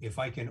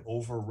can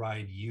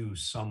override you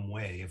some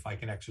way, if I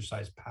can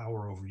exercise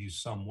power over you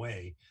some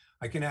way,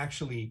 I can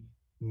actually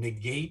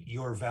negate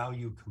your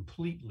value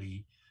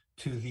completely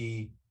to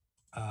the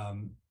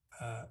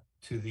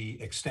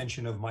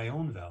extension of my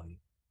own value.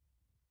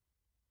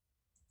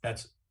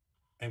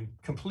 I'm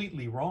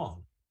completely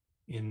wrong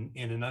in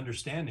an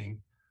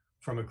understanding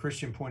from a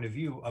Christian point of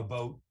view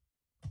about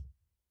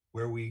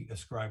where we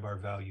ascribe our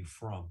value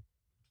from.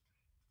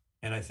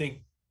 And I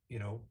think,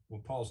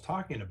 what Paul's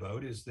talking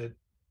about is that,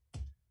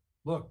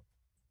 look,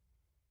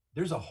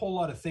 there's a whole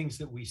lot of things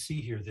that we see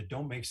here that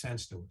don't make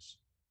sense to us.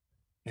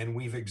 And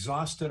we've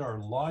exhausted our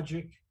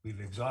logic,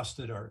 we've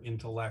exhausted our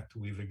intellect,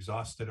 we've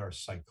exhausted our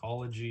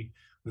psychology,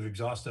 we've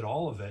exhausted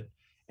all of it.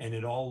 And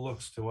it all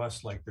looks to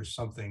us like there's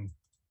something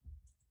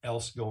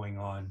else going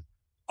on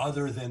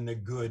other than the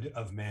good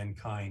of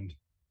mankind.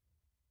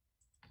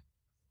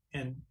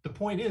 And the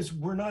point is,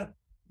 we're not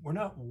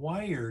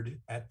wired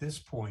at this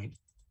point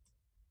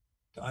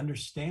to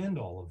understand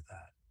all of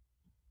that.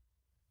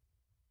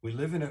 We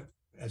live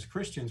as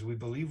Christians, we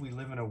believe we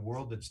live in a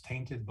world that's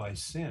tainted by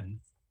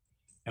sin.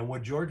 And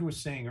what George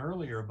was saying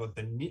earlier about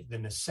the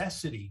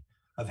necessity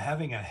of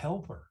having a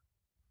helper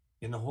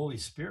in the Holy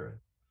Spirit,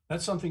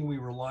 that's something we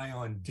rely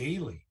on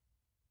daily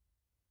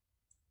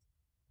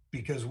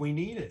because we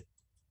need it.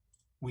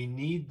 We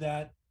need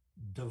that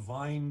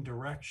divine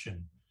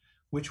direction,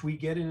 which we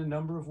get in a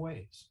number of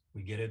ways.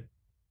 We get it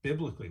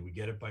biblically. We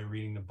get it by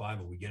reading the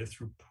Bible. We get it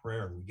through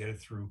prayer. We get it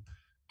through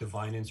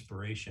divine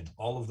inspiration,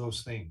 all of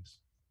those things.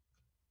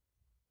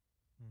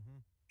 Mm-hmm.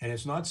 And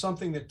it's not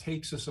something that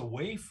takes us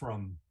away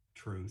from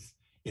truth.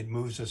 It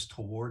moves us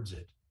towards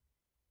it.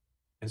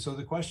 And so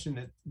the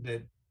question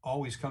that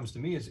always comes to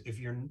me is if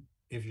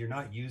you're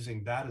not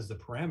using that as the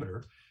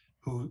parameter,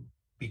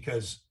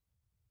 because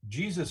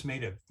Jesus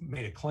made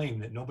a claim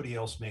that nobody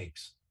else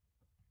makes.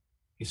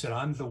 He said,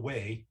 I'm the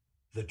way,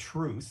 the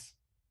truth,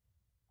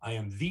 I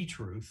am the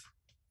truth,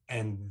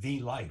 and the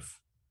life.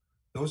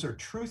 Those are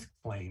truth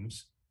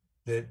claims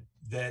that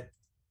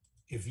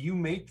if you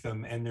make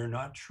them and they're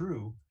not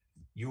true,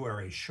 you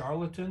are a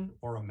charlatan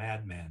or a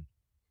madman.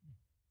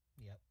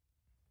 Yep.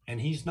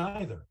 And he's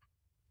neither.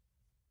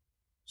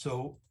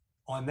 So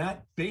on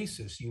that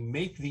basis, you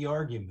make the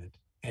argument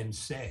and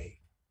say,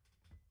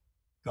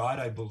 God,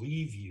 I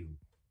believe you.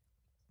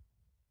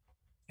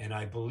 And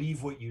I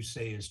believe what you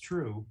say is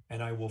true,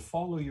 and I will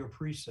follow your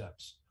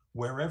precepts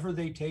wherever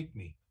they take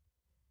me,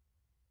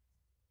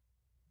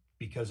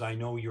 because I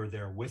know you're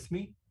there with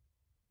me,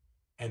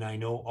 and I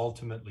know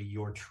ultimately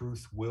your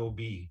truth will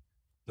be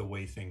the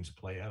way things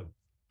play out.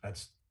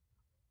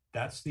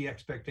 That's the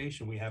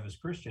expectation we have as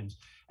Christians,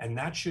 and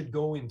that should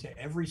go into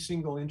every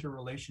single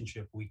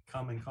interrelationship we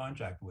come in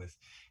contact with,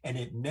 and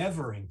it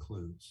never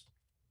includes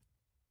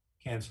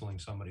canceling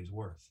somebody's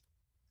worth.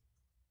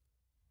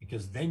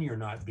 Because then you're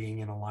not being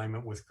in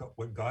alignment with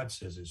what God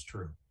says is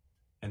true.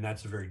 And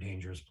that's a very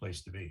dangerous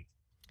place to be.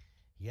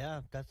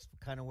 Yeah, that's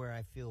kind of where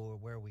I feel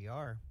where we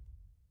are.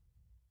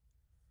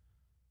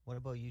 What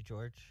about you,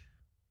 George?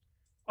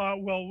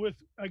 Well,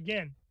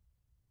 again,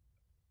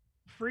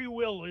 free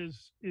will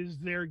is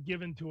there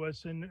given to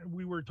us. And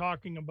we were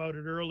talking about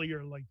it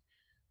earlier, like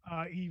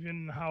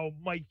even how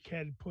Mike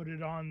had put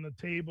it on the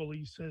table.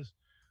 He says,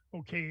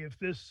 okay, if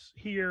this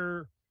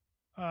here,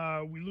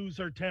 we lose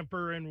our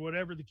temper and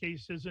whatever the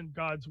case isn't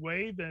God's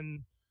way,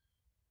 then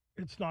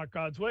it's not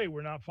God's way.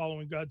 We're not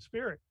following God's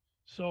spirit.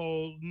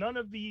 So none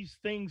of these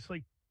things,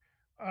 like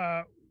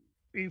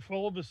if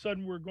all of a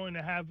sudden we're going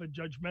to have a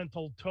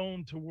judgmental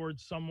tone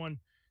towards someone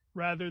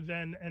rather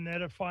than an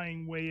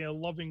edifying way, a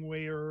loving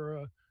way,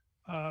 or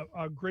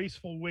a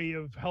graceful way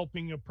of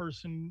helping a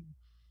person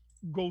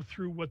go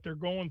through what they're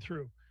going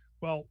through.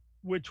 Well,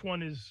 which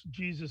one is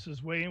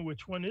Jesus's way and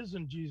which one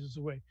isn't Jesus's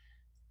way?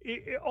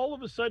 All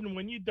of a sudden,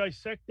 when you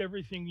dissect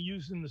everything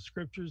using the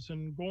scriptures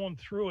and going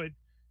through it,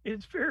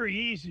 it's very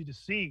easy to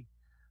see.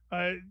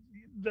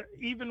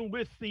 Even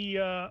with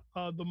the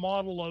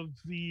model of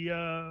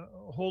the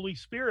Holy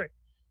Spirit,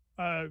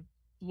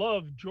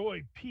 love,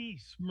 joy,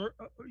 peace,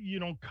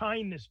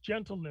 kindness,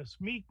 gentleness,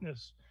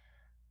 meekness,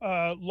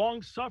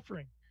 long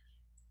suffering.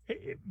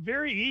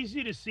 Very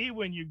easy to see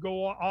when you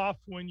go off,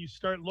 when you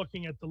start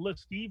looking at the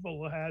list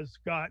evil has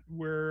got,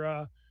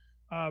 where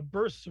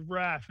bursts of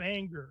wrath,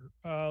 anger,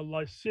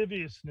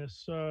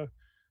 lasciviousness,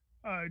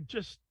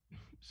 just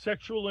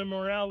sexual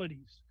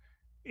immoralities.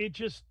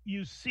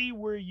 You see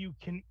where you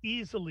can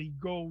easily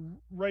go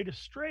right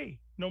astray,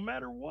 no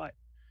matter what.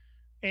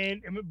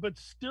 But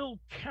still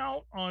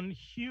count on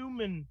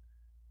humanity,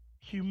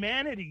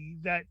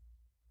 that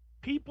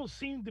people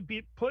seem to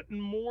be putting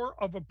more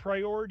of a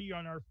priority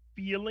on our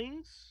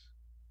feelings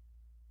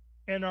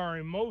and our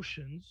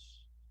emotions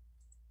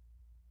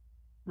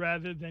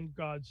rather than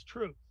God's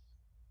truth.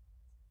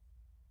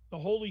 The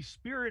Holy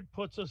Spirit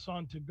puts us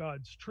onto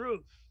God's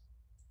truth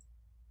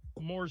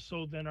more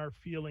so than our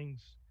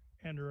feelings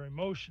and our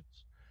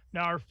emotions.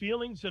 Now, our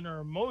feelings and our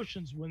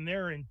emotions, when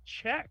they're in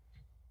check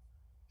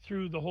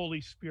through the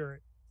Holy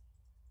Spirit,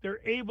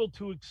 they're able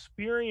to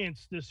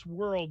experience this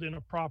world in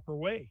a proper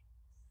way.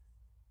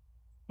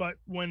 But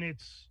when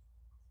it's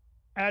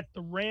at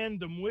the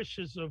random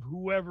wishes of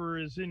whoever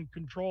is in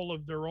control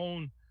of their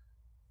own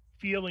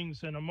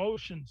feelings and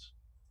emotions,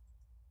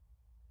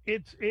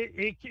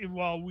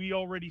 we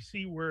already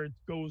see where it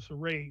goes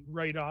away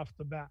right off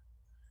the bat.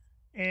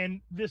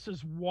 And this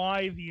is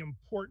why the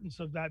importance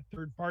of that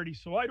third party.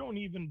 So I don't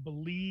even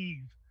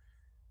believe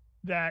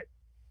that,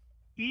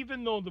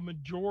 even though the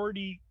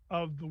majority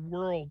of the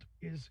world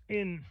is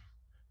in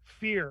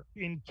fear,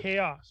 in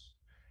chaos,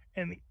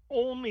 and the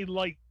only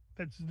light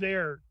that's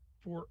there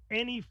for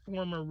any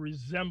form of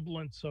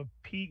resemblance of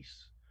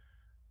peace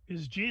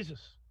is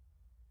Jesus.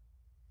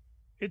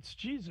 It's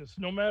Jesus,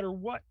 no matter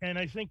what. And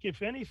I think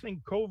if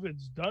anything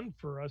COVID's done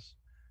for us,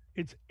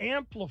 it's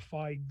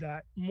amplified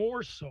that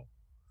more so,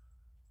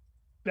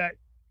 that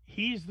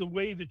he's the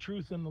way, the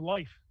truth, and the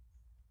life.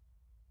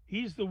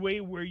 He's the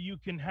way where you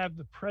can have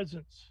the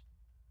presence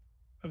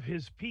of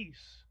his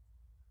peace,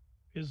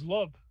 his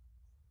love.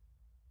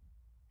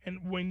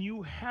 And when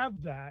you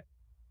have that,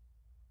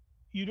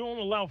 you don't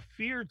allow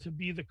fear to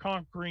be the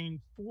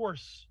conquering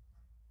force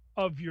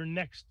of your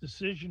next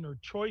decision or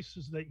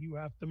choices that you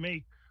have to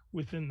make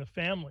within the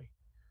family.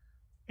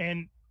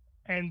 And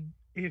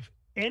if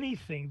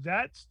anything,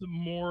 that's the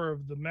more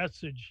of the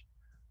message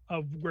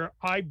of where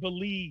I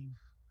believe,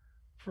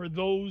 for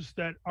those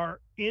that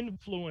are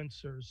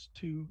influencers,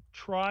 to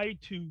try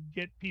to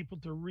get people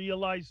to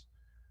realize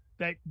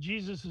that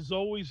Jesus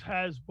always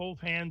has both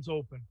hands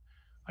open.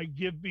 I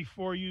give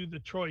before you the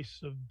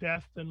choice of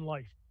death and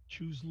life.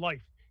 Choose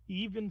life. He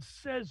even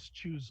says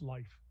choose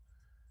life.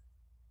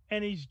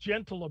 And he's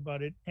gentle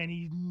about it, and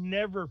he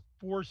never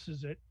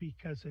forces it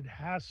because it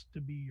has to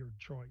be your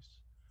choice.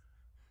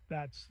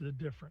 That's the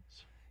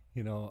difference.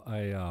 You know,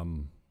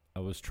 I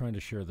was trying to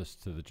share this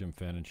to the Jim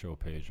Fannin Show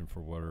page, and for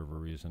whatever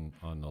reason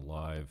on the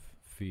live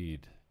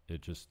feed,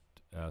 it just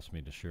asked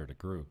me to share to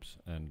groups.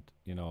 And,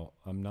 you know,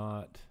 I'm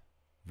not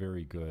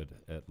very good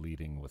at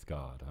leading with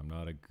God. I'm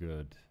not a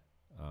good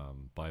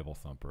Bible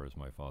thumper, as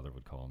my father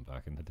would call him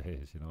back in the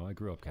days. You know, I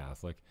grew up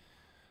Catholic,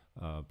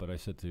 but I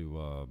said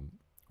to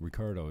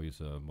Ricardo, he's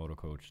a moto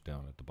coach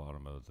down at the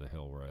bottom of the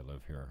hill where I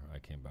live here. I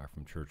came back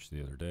from church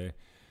the other day,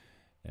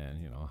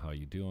 and, you know, how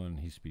you doing?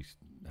 He speaks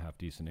half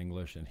decent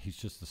English, and he's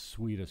just the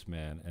sweetest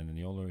man, and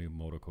the only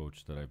moto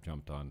coach that I've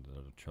jumped on that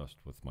I trust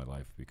with my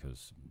life,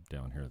 because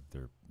down here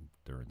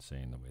they're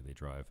insane the way they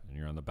drive, and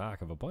you're on the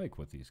back of a bike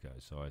with these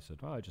guys. So I said,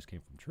 oh, I just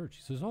came from church.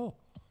 He says, oh,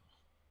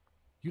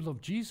 you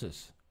love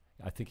Jesus.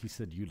 I think he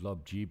said you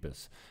love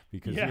Jeebus,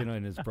 because, you know,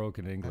 in his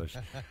broken English,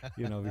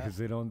 you know, because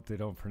they don't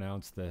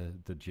pronounce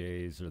the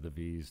J's or the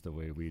V's the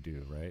way we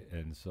do, right?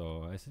 And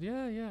so I said,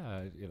 yeah,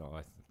 you know,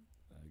 I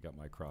got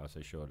my cross,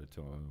 I showed it to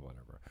him,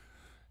 whatever.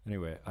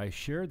 Anyway, I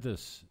shared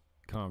this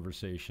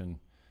conversation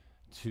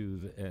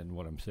and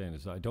what I'm saying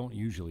is I don't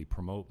usually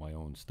promote my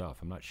own stuff.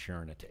 I'm not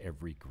sharing it to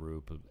every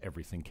group,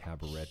 everything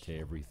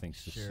Cabarete, everything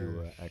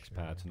Sosua,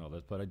 expats and all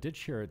that, but I did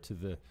share it to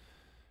the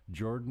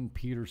Jordan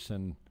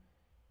Peterson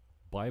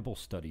Bible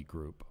study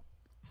group.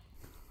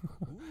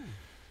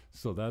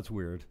 So that's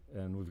weird,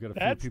 and we've got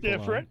a few people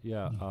different. On.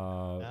 Yeah,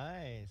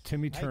 nice.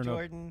 Timmy Hi, Turnup.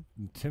 Jordan.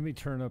 Timmy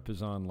Turnup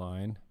is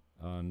online.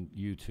 on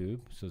YouTube.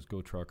 It says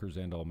Go Truckers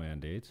End All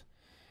Mandates.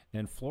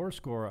 And Floor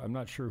Score, I'm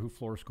not sure who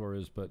Floor Score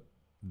is, but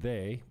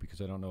they,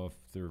 because I don't know if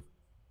they're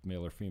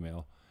male or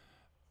female,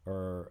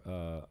 are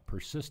a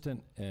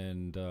persistent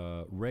and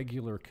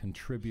regular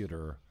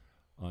contributor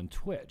on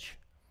Twitch.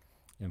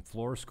 And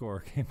Floor Score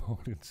came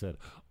out and said,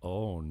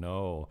 "Oh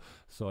no!"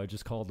 So I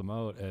just called them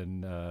out,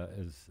 and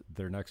as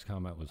their next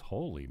comment was,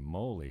 "Holy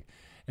moly!"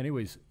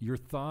 Anyways, your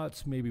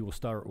thoughts. Maybe we'll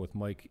start with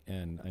Mike,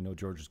 and I know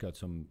George has got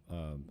some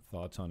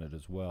thoughts on it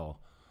as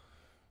well.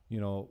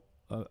 You know,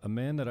 a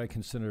man that I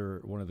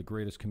consider one of the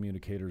greatest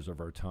communicators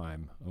of our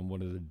time and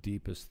one of the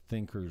deepest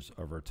thinkers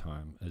of our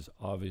time has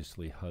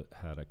obviously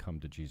had a come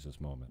to Jesus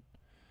moment.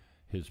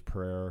 His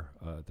prayer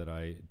that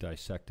I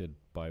dissected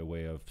by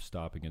way of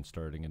stopping and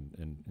starting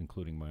and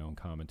including my own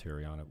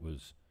commentary on it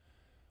was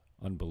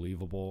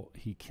unbelievable.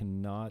 He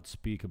cannot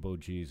speak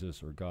about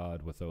Jesus or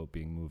God without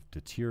being moved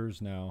to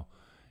tears now.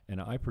 And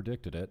I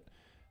predicted it,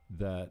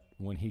 that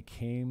when he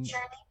came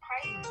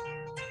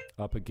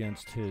up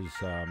against his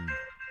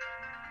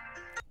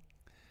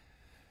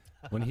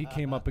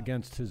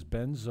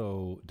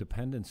benzo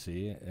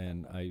dependency,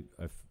 and I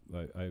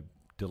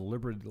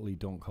deliberately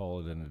don't call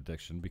it an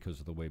addiction because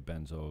of the way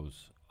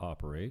benzos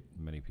operate.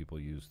 Many people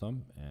use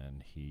them,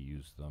 and he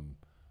used them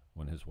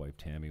when his wife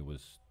Tammy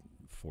was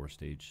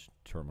 4-stage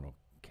terminal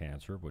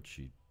cancer, which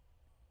she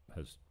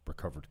has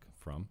recovered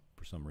from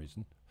for some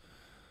reason.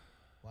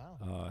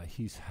 Wow.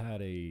 He's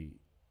had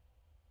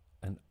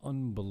an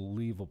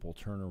unbelievable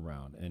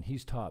turnaround, and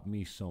he's taught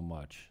me so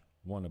much.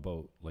 One,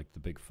 about like the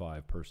big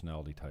 5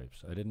 personality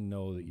types. I didn't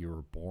know that you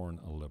were born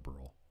a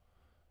liberal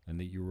and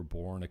that you were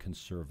born a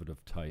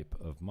conservative type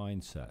of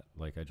mindset.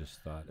 Like, I just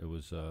thought it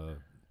was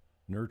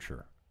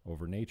nurture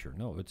over nature.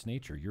 No, it's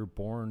nature. You're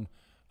born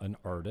an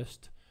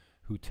artist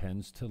who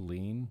tends to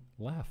lean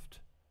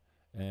left.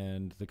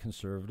 And the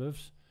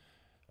conservatives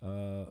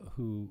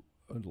who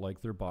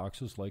like their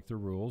boxes, like their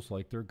rules,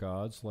 like their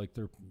gods, like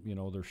their, you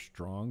know, their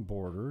strong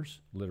borders,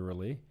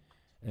 literally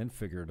and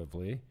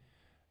figuratively,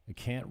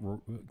 can't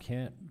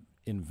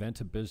invent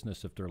a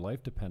business if their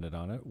life depended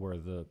on it, where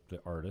the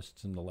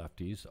artists and the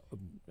lefties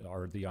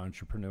are the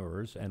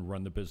entrepreneurs and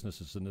run the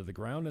businesses into the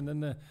ground. And then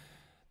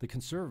the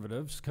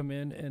conservatives come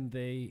in and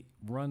they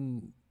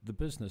run the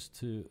business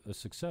to a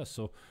success.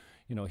 So,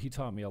 you know, he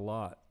taught me a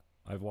lot.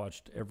 I've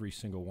watched every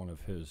single one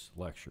of his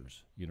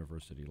lectures,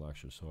 university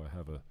lectures. So I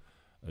have a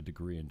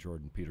degree in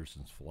Jordan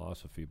Peterson's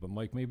philosophy. But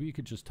Mike, maybe you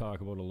could just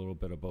talk about a little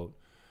bit about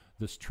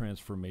this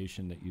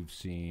transformation that you've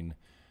seen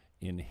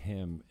in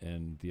him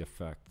and the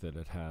effect that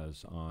it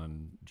has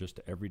on just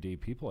everyday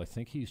people. I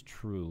think he's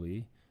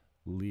truly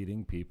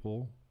leading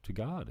people to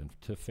God and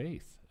to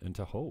faith and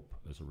to hope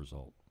as a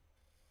result.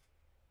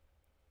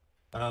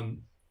 I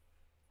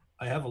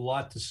have a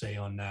lot to say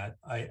on that.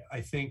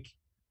 I think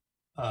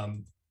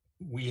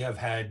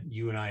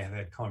you and I have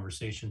had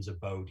conversations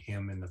about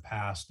him in the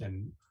past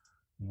and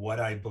what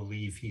I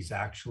believe he's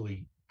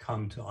actually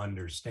come to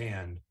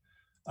understand.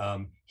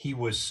 He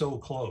was so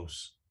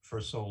close for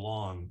so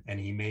long, and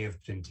he may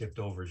have been tipped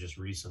over just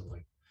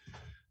recently.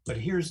 But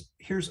here's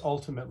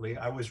ultimately,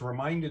 I was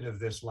reminded of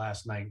this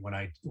last night when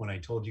I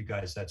told you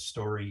guys that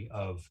story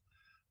of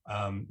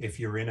if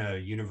you're in a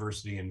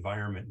university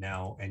environment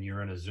now and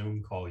you're in a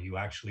Zoom call, you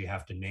actually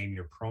have to name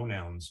your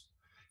pronouns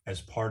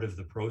as part of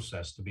the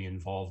process to be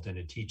involved in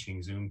a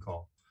teaching Zoom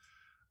call.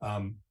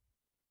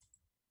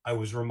 I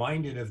was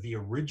reminded of the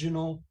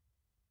original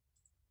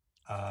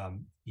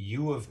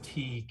U of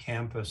T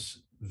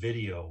campus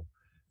video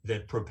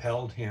that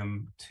propelled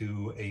him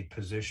to a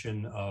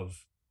position of,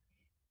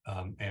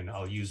 and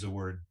I'll use the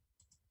word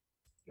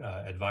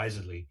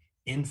advisedly,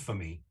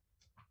 infamy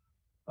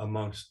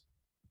amongst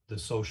the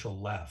social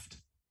left,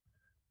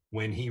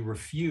 when he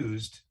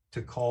refused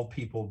to call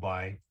people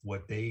by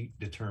what they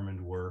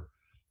determined were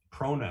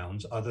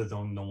pronouns other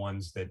than the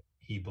ones that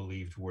he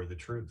believed were the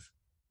truth.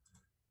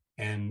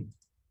 And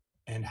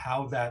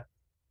how that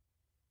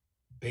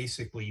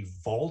basically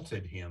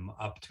vaulted him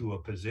up to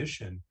a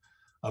position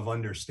of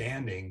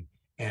understanding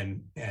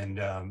and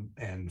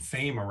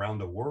fame around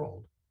the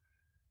world,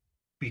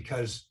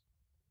 because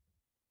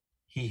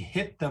he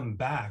hit them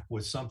back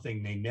with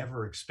something they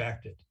never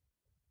expected.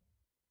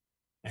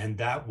 And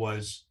that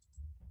was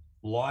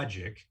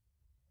logic.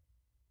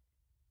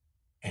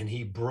 And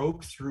he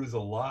broke through the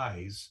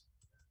lies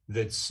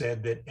that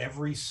said that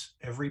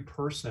every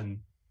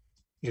person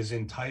is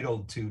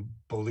entitled to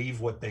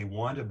believe what they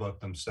want about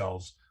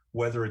themselves,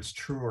 whether it's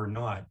true or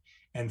not.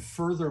 And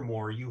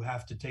furthermore, you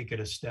have to take it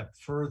a step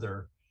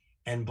further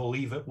and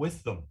believe it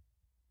with them.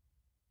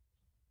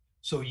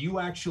 So you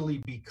actually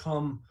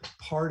become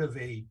part of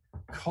a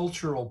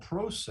cultural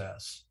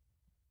process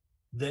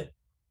that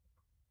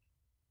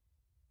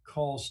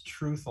calls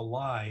truth a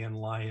lie and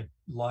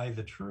lie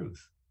the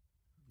truth.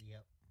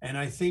 Yep. And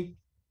I think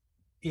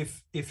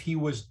if he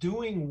was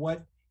doing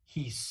what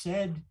he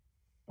said,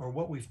 or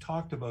what we've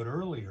talked about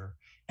earlier,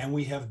 and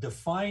we have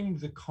defined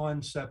the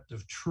concept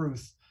of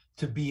truth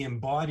to be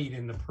embodied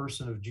in the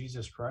person of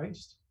Jesus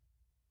Christ,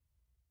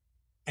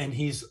 and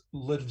he's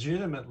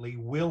legitimately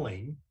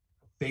willing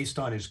based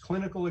on his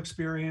clinical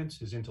experience,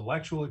 his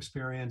intellectual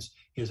experience,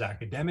 his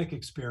academic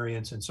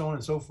experience, and so on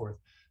and so forth,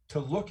 to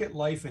look at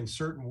life in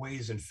certain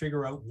ways and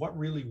figure out what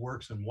really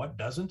works and what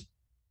doesn't,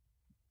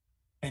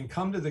 and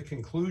come to the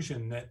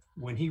conclusion that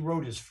when he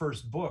wrote his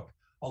first book,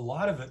 a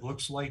lot of it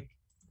looks like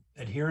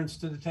adherence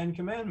to the Ten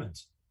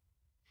Commandments.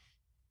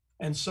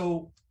 And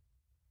so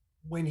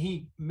when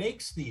he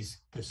makes these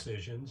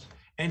decisions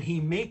and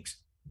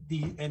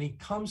he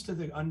comes to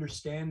the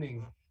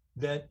understanding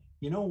that,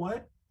 you know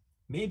what,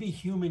 maybe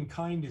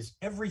humankind is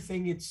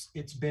everything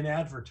it's been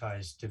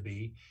advertised to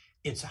be.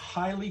 It's a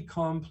highly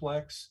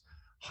complex,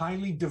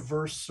 highly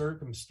diverse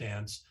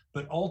circumstance,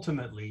 but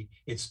ultimately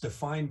it's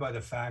defined by the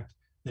fact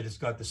that it's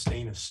got the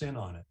stain of sin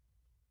on it.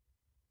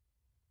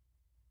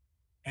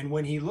 And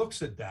when he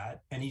looks at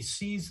that and he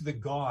sees the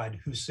God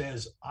who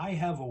says, I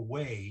have a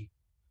way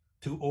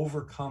to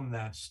overcome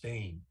that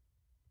stain.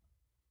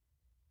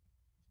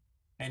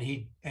 And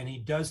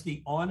he does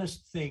the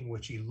honest thing,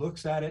 which he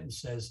looks at it and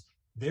says,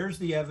 there's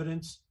the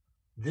evidence.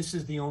 This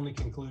is the only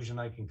conclusion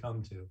I can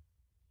come to.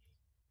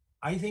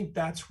 I think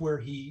that's where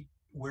he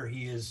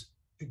has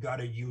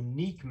got a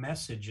unique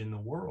message in the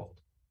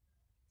world.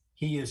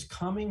 He is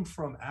coming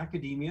from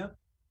academia,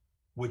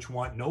 which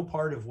want no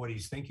part of what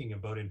he's thinking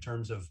about in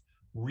terms of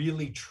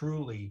really,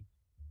 truly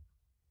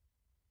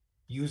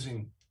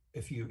using,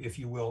 if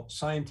you will,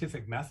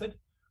 scientific method,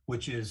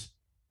 which is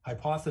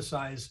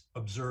hypothesize,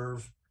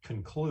 observe,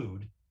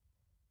 conclude.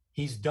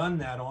 He's done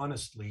that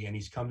honestly, and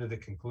he's come to the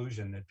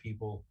conclusion that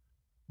people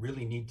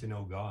really need to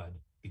know God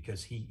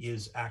because he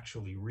is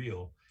actually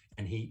real,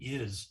 and he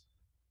is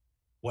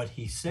what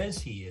he says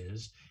he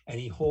is, and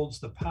he holds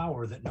the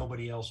power that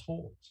nobody else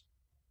holds.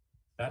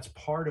 That's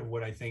part of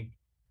what I think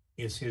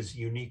is his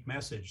unique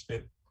message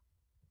that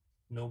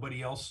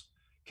nobody else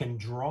can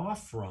draw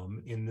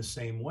from in the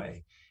same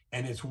way.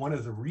 And it's one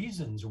of the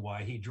reasons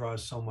why he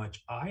draws so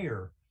much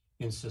ire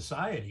in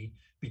society,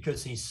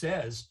 because he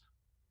says,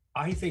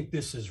 I think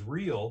this is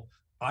real.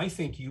 I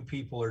think you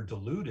people are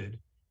deluded,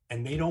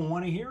 and they don't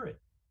want to hear it.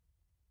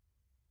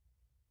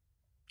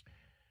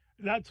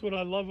 That's what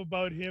I love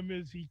about him,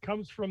 is he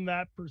comes from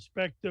that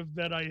perspective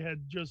that I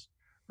had just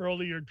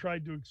earlier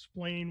tried to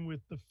explain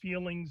with the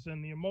feelings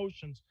and the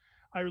emotions.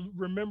 I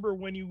remember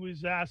when he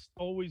was asked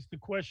always the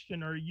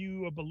question, are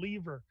you a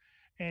believer?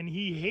 And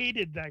he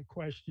hated that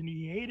question.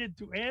 He hated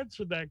to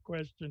answer that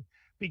question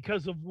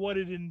because of what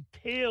it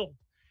entailed,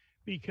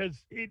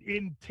 because it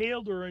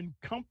entailed or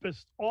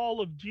encompassed all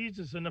of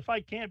Jesus. And if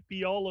I can't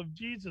be all of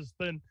Jesus,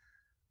 then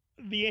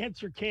the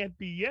answer can't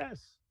be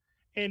yes.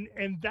 And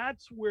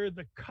that's where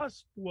the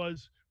cusp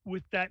was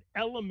with that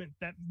element.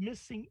 That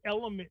missing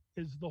element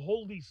is the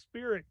Holy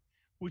Spirit,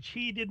 which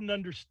he didn't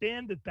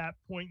understand at that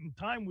point in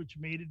time, which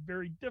made it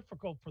very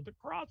difficult for the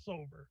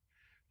crossover,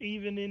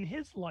 even in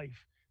his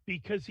life,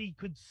 because he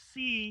could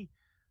see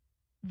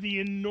the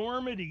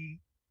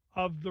enormity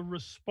of the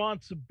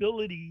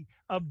responsibility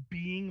of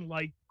being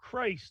like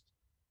Christ,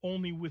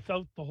 only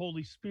without the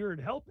Holy Spirit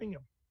helping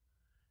him.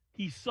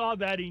 He saw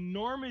that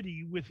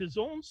enormity with his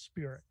own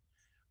spirit,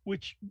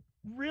 which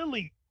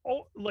really,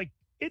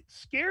 it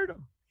scared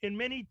him in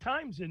many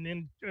times, and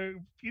in a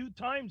few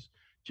times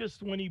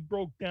just when he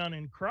broke down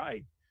and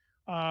cried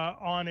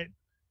on it.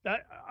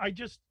 That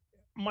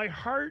my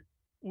heart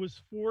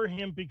was for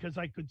him because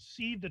I could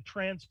see the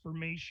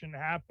transformation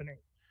happening.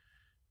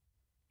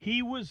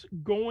 He was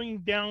going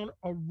down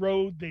a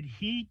road that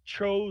he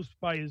chose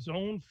by his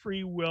own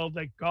free will,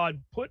 that God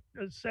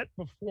set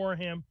before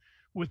him,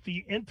 with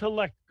the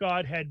intellect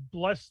God had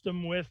blessed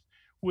him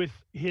with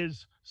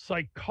his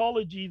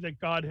psychology that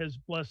God has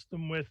blessed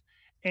him with,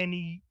 and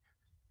he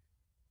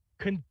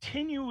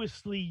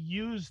continuously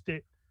used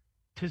it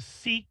to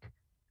seek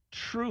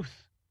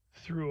truth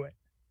through it.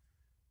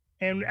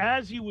 And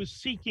as he was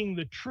seeking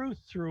the truth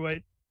through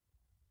it,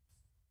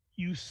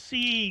 you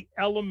see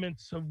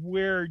elements of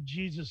where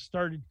Jesus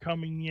started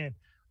coming in,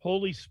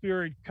 Holy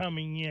Spirit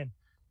coming in,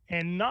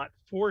 and not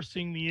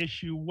forcing the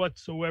issue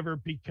whatsoever,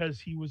 because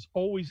he was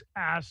always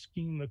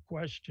asking the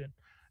question,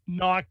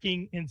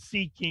 knocking and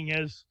seeking,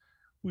 as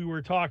we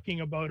were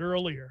talking about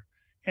earlier.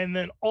 And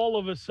then all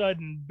of a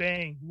sudden,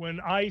 bang, when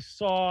I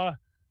saw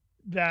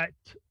that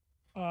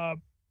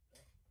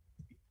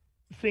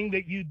thing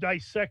that you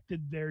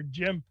dissected there,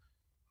 Jim,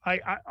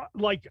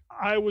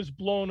 I was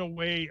blown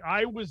away.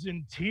 I was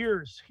in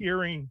tears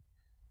hearing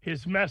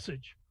his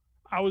message.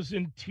 I was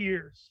in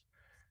tears.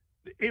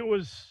 It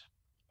was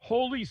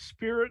Holy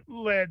Spirit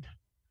led,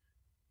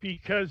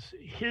 because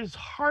his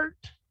heart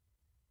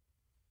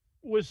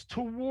was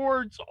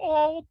towards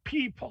all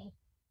people.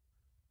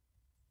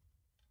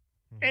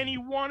 And he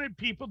wanted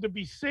people to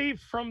be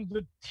saved from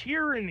the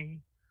tyranny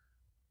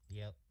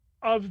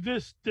of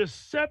this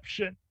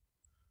deception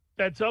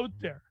that's out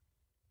there.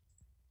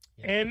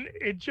 And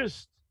it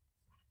just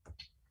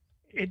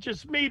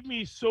made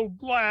me so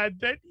glad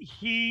that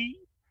he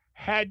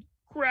had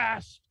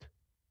grasped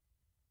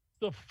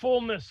the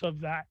fullness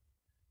of that.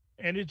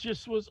 And it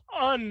just was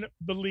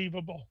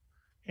unbelievable.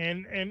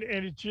 And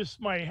it just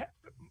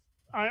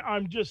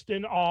I'm just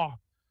in awe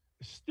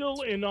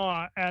still in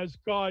awe as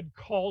God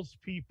calls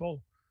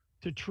people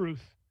to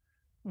truth.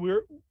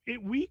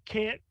 We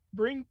can't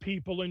bring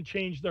people and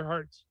change their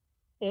hearts.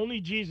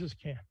 Only Jesus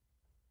can.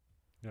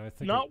 Yeah, I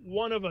think Not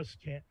one of us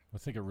can. I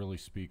think it really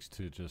speaks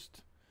to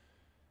just,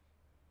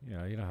 you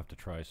don't have to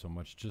try so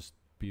much. Just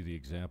be the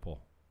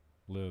example.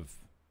 Live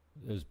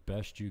as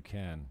best you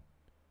can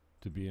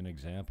to be an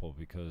example,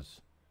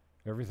 because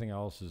everything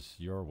else is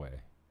your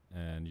way.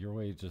 And your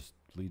way just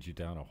leads you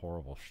down a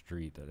horrible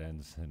street that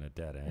ends in a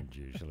dead end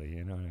usually.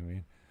 You know what I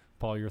mean?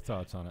 Paul, your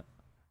thoughts on it?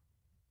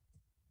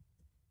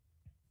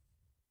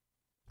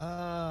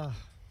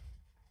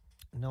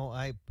 No,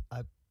 I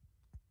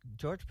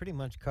George pretty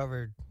much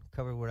covered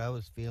what I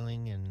was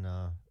feeling, and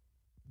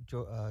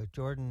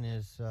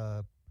Jordan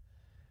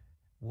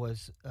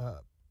was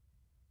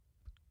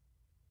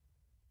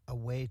a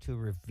way to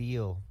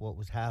reveal what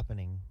was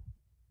happening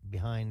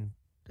behind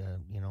the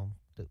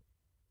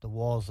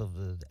walls of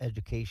the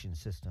education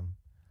system.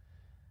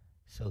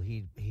 So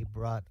he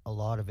brought a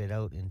lot of it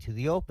out into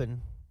the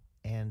open,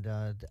 and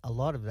a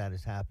lot of that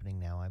is happening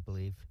now, I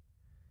believe.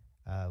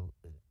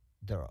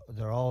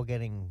 They're all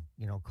getting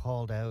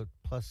called out.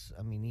 Plus,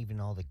 I mean, even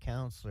all the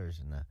counselors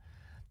and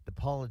the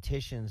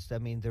politicians. I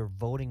mean, their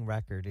voting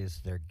record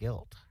is their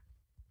guilt.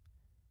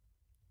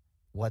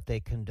 What they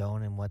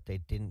condone and what they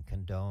didn't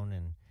condone,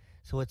 and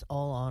so it's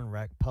all on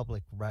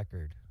public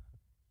record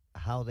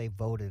how they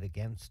voted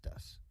against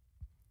us.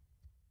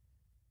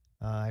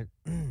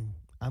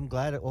 I'm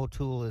glad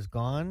O'Toole is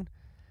gone,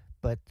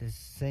 but the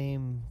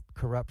same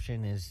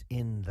corruption is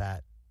in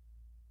that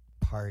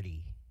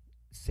party.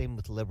 Same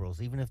with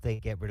Liberals. Even if they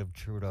get rid of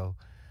Trudeau,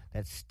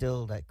 that's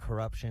still that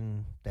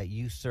corruption, that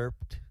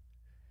usurped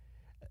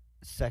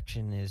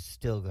section is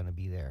still going to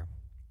be there,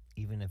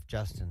 even if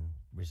Justin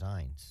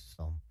resigns.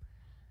 So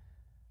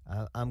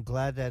I'm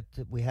glad that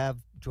we have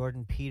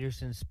Jordan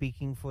Peterson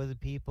speaking for the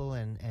people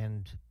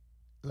and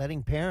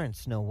letting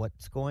parents know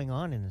what's going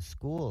on in the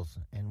schools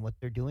and what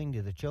they're doing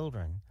to the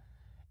children,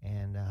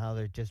 and how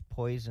they're just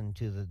poison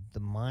to the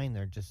mind.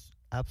 They're just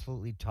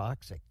absolutely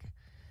toxic.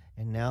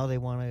 And now they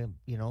want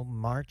to,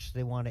 march.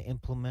 They want to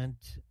implement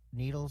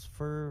needles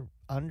for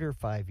under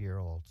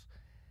 5-year-olds.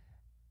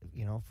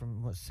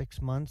 From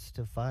 6 months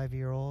to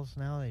 5-year-olds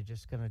now. They're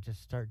just going to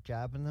start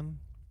jabbing them.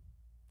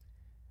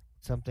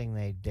 Something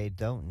they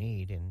don't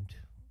need, and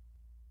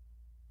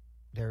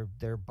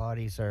their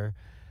bodies are,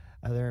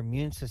 their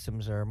immune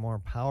systems are more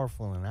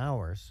powerful than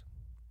ours.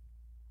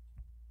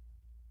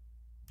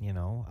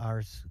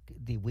 Ours,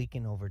 they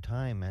weaken over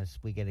time as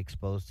we get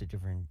exposed to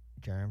different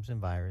germs and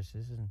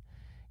viruses, and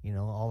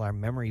all our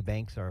memory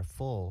banks are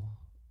full.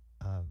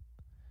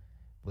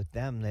 With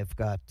them, they've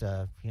got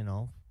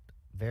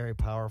very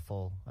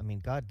powerful. I mean,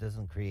 God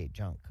doesn't create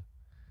junk.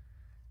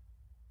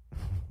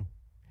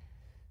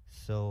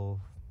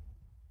 So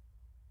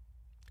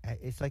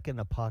it's like an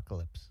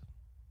apocalypse,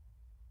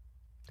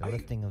 the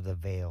lifting of the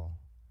veil.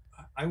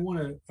 I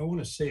want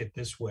to say it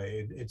this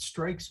way. It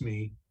strikes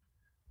me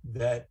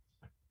that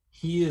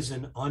he is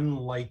an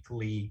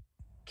unlikely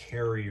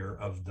carrier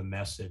of the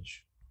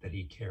message that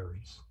he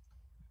carries.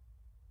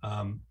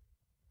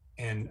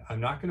 And I'm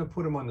not going to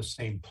put him on the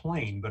same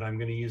plane, but I'm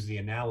going to use the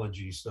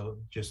analogy, so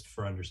just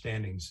for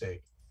understanding's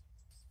sake.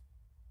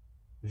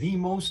 The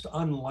most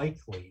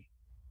unlikely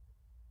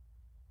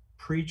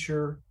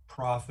preacher,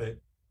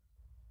 prophet,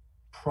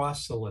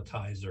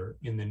 proselytizer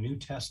in the New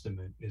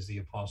Testament is the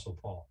Apostle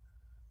Paul.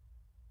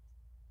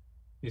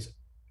 He's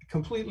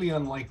completely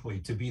unlikely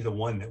to be the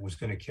one that was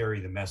going to carry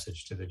the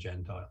message to the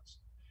Gentiles.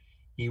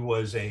 He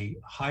was a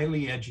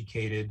highly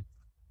educated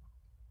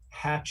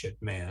hatchet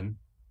man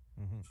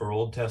for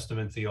Old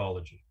Testament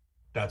theology.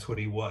 That's what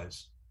he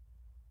was.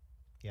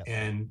 Yep.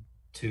 And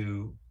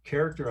to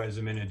characterize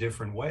him in a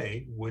different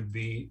way would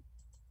be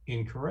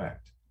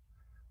incorrect.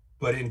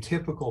 But in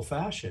typical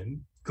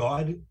fashion,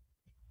 God,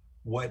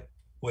 what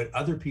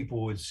other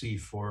people would see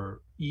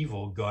for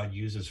evil, God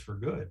uses for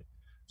good.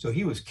 So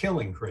he was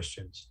killing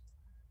Christians.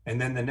 And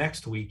then the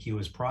next week he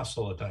was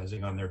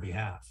proselytizing on their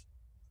behalf.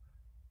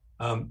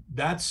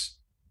 That's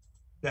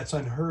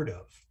unheard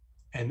of.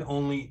 And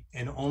only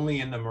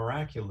in the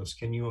miraculous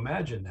can you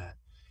imagine that.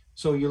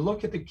 So you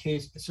look at the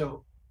case.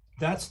 So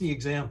that's the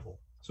example.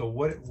 So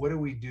what do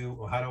we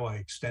do? How do I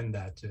extend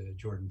that to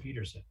Jordan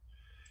Peterson?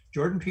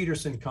 Jordan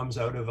Peterson comes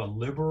out of a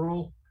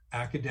liberal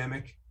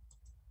academic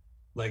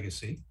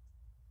legacy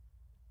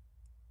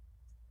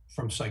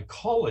from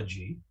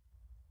psychology,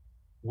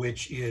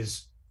 which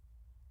is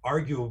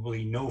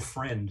arguably no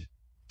friend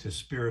to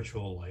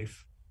spiritual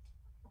life.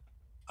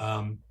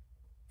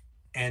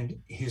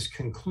 And his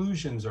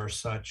conclusions are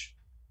such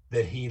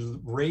that he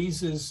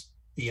raises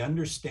the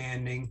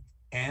understanding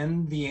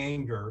and the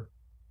anger,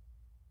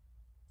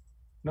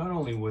 not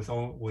only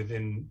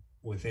within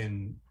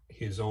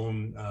his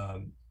own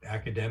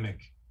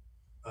academic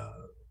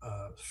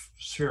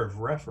sphere of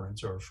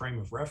reference or frame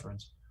of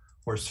reference,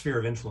 or sphere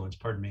of influence,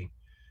 pardon me,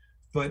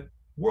 but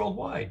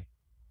worldwide.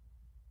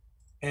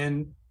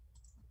 And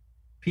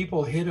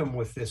people hit him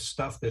with this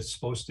stuff that's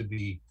supposed to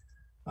be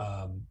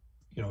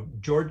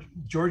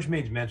George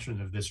made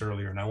mention of this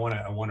earlier, and I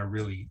want to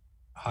really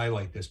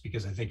highlight this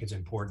because I think it's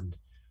important.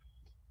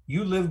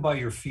 You live by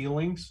your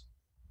feelings.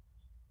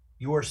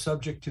 You are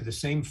subject to the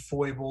same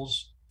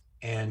foibles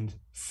and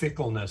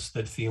fickleness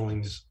that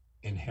feelings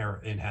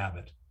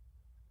inhabit.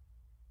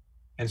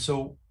 And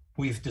so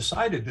we've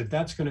decided that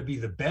that's going to be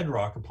the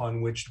bedrock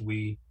upon which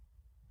we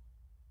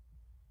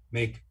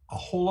make a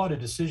whole lot of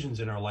decisions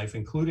in our life,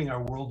 including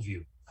our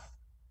worldview.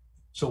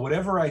 So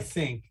whatever I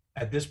think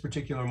at this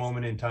particular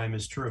moment in time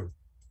is true.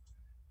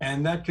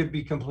 And that could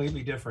be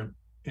completely different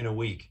in a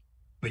week.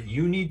 But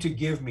you need to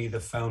give me the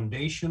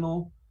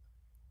foundational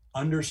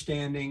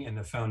understanding and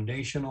the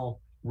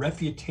foundational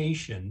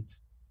reputation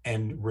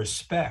and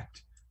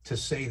respect to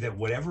say that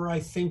whatever I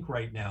think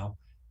right now,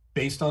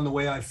 based on the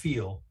way I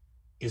feel,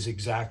 is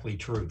exactly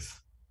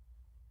truth.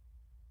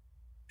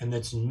 And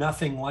that's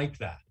nothing like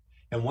that.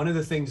 And one of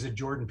the things that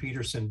Jordan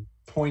Peterson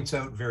points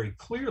out very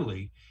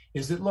clearly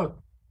is that, look,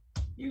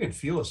 you can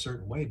feel a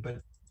certain way,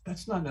 but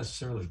that's not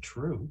necessarily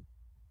true.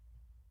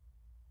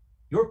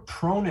 Your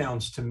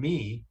pronouns to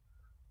me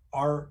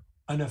are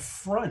an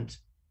affront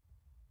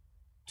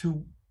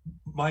to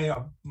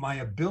my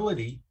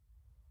ability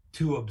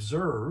to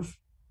observe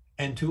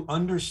and to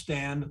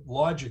understand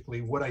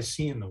logically what I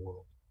see in the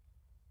world.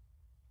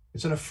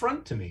 It's an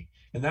affront to me.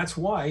 And that's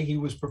why he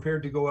was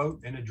prepared to go out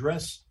and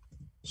address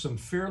some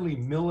fairly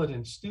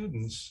militant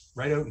students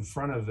right out in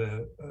front of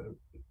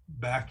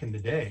back in the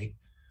day,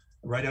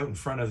 right out in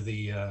front of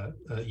the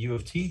U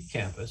of T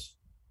campus,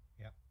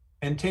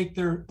 and take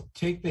the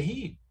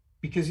heat,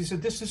 because he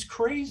said, this is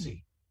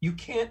crazy. You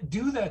can't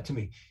do that to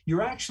me.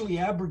 You're actually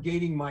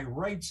abrogating my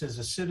rights as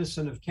a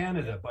citizen of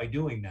Canada by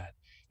doing that,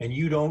 and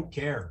you don't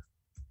care.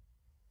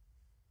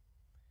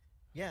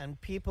 Yeah, and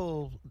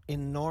people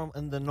in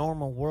the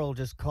normal world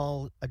just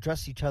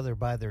address each other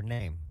by their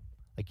name.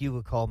 Like you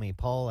would call me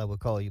Paul, I would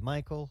call you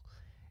Michael.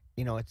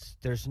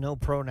 There's no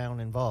pronoun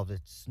involved.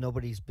 It's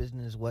nobody's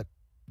business what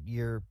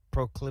your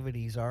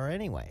proclivities are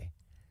anyway.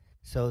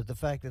 So the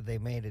fact that they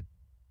made it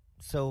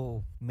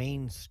so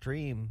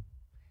mainstream,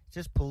 it's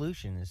just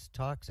pollution. It's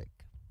toxic.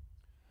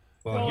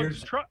 Well,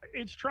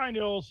 it's trying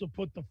to also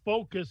put the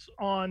focus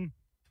on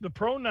the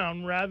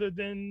pronoun rather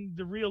than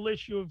the real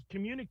issue of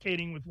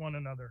communicating with one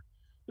another.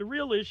 The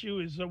real issue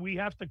is that we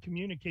have to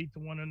communicate to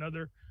one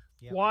another.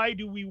 Yep. Why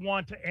do we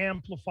want to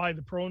amplify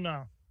the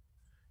pronoun?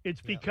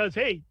 It's because,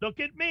 hey, look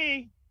at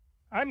me.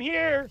 I'm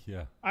here.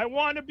 Yeah. I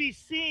want to be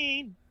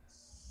seen.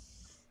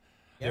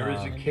 There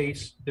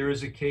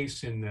is a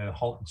case in the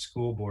Halton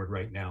School Board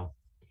right now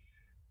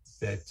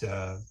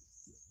that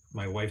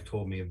my wife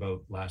told me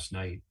about last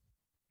night,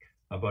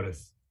 about a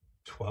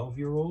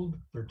 12-year-old,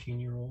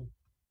 13-year-old,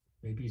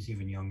 maybe he's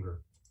even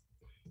younger.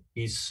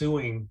 He's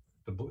suing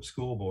the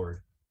school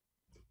board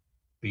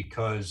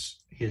because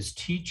his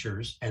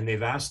teachers, and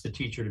they've asked the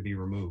teacher to be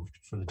removed,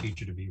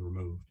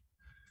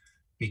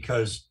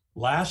 because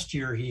last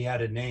year he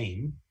had a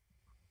name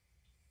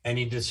and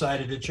he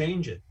decided to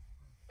change it.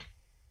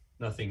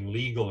 Nothing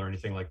legal or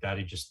anything like that.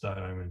 He just thought,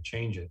 I'm going to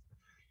change it.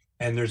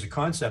 And there's a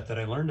concept that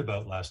I learned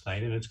about last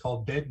night, and it's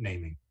called dead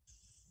naming.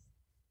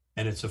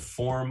 And it's a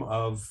form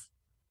of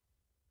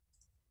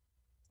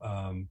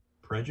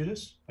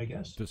prejudice, I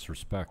guess.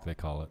 Disrespect, they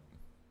call it.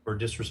 Or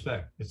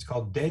disrespect. It's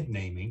called dead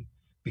naming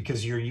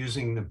because you're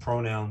using the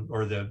pronoun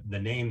or the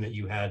name that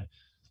you had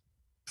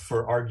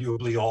for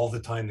arguably all the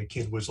time the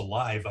kid was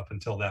alive up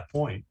until that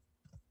point.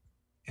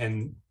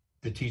 And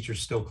the teachers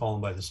still call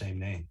him by the same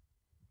name.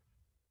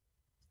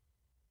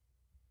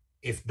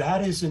 If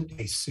that isn't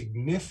a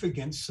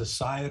significant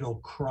societal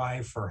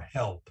cry for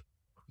help,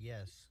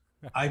 yes,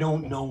 I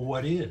don't know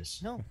what is.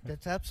 No,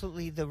 that's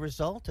absolutely the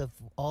result of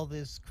all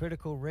this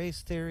critical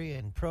race theory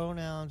and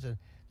pronouns, and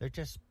they're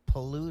just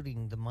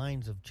polluting the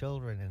minds of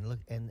children,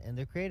 and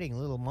they're creating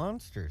little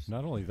monsters.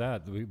 Not only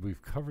that,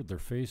 we've covered their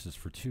faces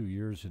for 2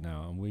 years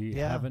now, and we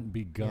haven't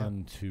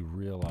begun to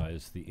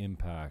realize the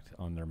impact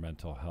on their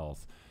mental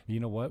health. You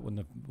know what?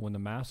 When the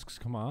masks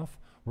come off,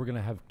 we're going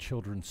to have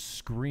children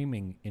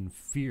screaming in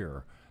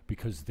fear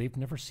because they've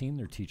never seen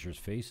their teachers'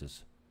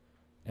 faces,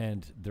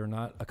 and they're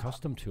not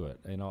accustomed to it.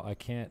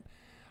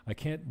 I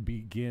can't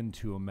begin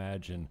to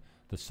imagine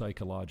the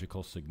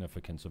psychological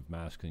significance of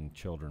masking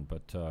children.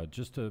 But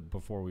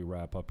before we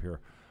wrap up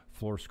here,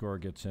 Floor Score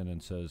gets in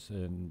and says,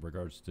 in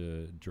regards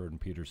to Jordan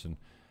Peterson,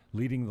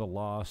 leading the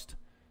lost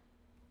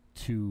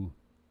to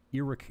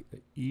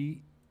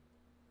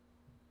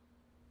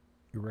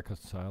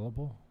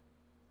irreconcilable?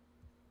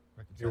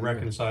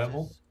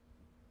 Irreconcilable?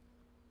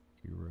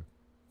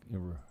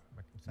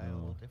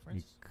 Irreconcilable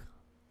difference?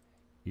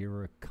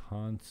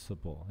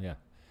 Irreconcilable, yeah.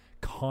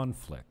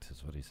 Conflict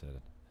is what he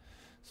said.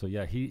 So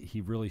yeah,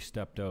 he really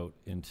stepped out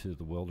into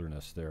the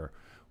wilderness there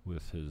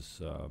with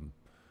his,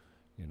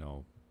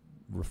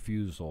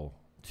 refusal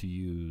to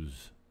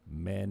use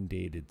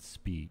mandated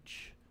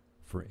speech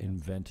for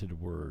invented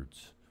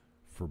words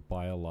for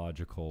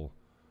biological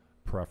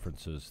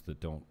preferences that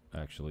don't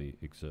actually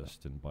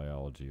exist in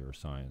biology or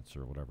science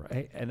or whatever.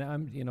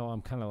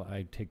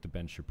 I take the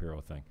Ben Shapiro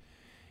thing.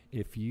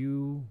 If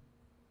you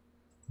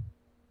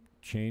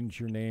change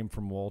your name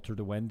from Walter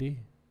to Wendy?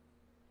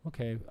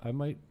 Okay, I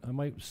might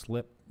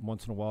slip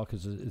once in a while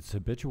because it's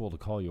habitual to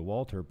call you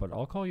Walter, but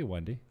I'll call you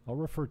Wendy. I'll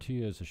refer to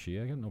you as a she.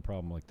 I got no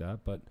problem like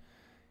that, but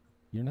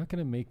you're not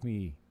going to make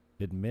me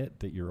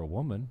admit that you're a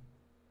woman.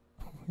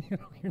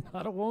 You're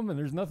not a woman.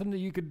 There's nothing that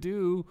you could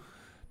do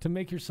to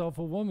make yourself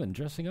a woman.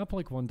 Dressing up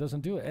like one doesn't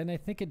do it. And I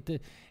think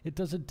it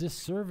does a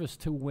disservice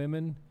to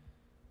women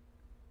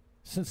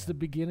since the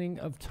beginning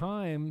of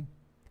time.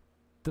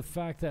 The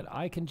fact that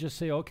I can just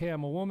say, okay,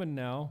 I'm a woman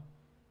now,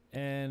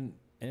 and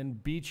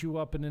beat you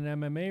up in an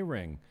MMA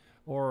ring,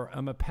 or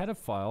I'm a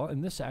pedophile,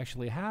 and this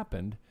actually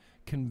happened,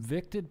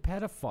 convicted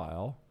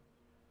pedophile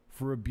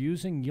for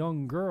abusing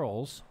young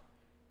girls,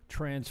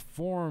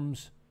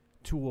 transforms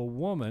to a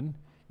woman.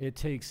 It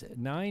takes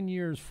 9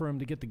 years for him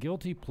to get the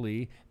guilty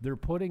plea. They're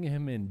putting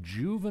him in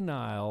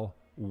juvenile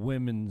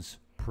women's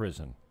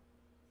prison.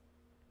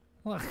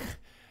 Look,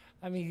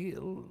 I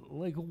mean,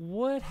 like,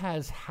 what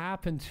has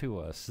happened to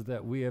us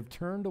that we have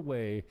turned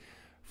away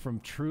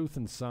from truth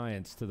and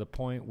science to the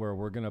point where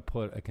we're going to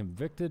put a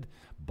convicted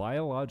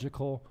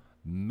biological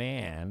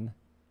man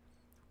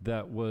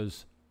that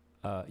was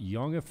a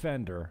young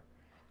offender,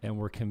 and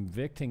we're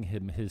convicting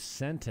him his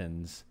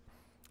sentence.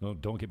 No,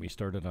 don't get me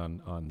started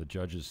on the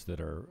judges that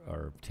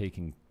are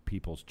taking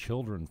people's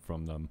children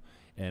from them,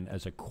 and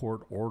as a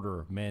court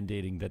order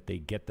mandating that they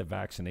get the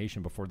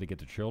vaccination before they get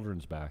their children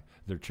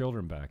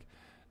back.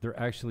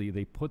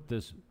 They put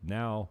this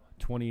now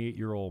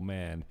 28-year-old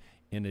man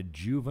in a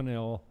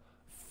juvenile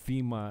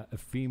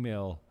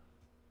female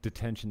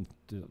detention.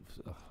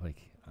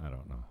 I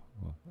don't know.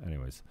 Well,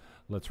 anyways,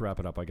 let's wrap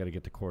it up. I got to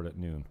get to court at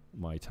noon,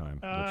 my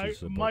time. Which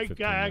is about Mike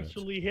 15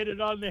 actually hit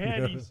it on the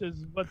head. He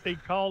says, "What they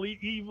call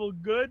evil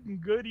good and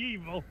good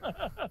evil."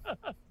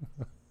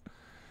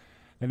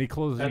 Any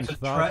closing That's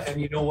thoughts? and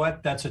you know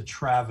what? That's a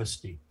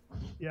travesty.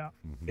 Yeah.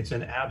 It's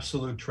an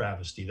absolute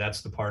travesty.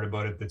 That's the part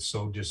about it that's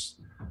so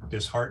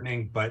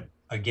disheartening. But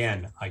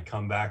again, I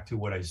come back to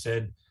what I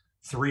said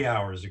 3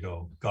 hours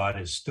ago. God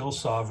is still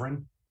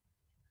sovereign,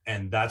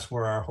 and that's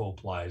where our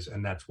hope lies,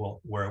 and that's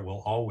where it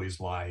will always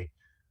lie,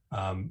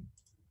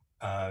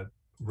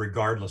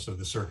 regardless of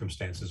the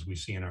circumstances we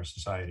see in our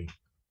society.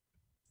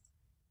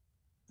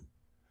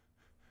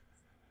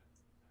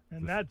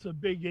 And that's a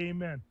big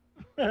amen.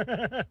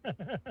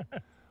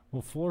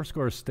 Well, Floor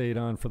Score stayed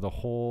on for the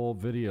whole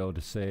video to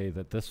say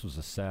that this was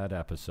a sad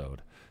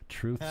episode.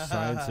 Truth,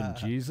 science, and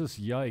Jesus.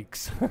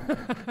 Yikes.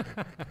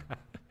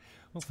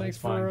 Well, thanks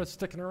for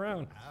sticking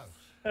around.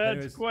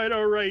 That's quite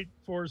all right,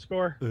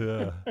 Fourscore.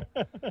 Yeah.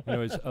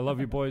 Anyways, I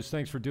love you boys.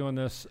 Thanks for doing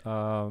this.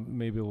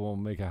 Maybe we'll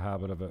make a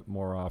habit of it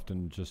more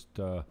often, just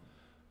because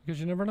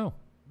you never know.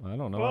 I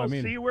don't know. Well, I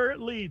mean, see where it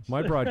leads.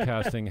 My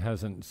broadcasting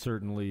hasn't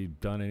certainly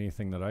done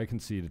anything that I can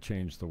see to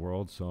change the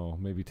world, so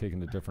maybe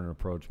taking a different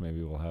approach,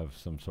 maybe we'll have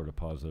some sort of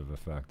positive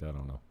effect. I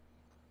don't know.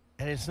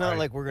 And it's not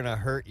like we're going to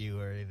hurt you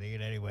or anything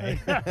in any way.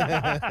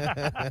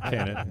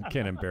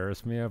 Can't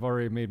embarrass me. I've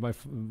already made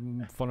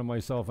fun of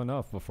myself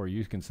enough before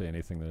you can say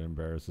anything that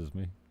embarrasses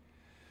me.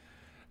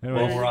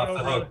 Anyways, well, we're off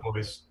the hook,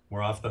 boys.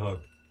 We're off the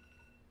hook.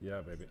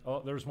 Yeah, baby.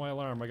 Oh, there's my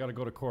alarm. I got to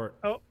go to court.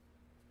 Oh,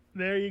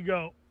 there you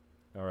go.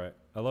 All right.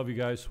 I love you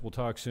guys. We'll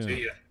talk soon.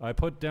 See ya. I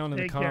put down in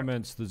the Take care.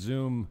 comments the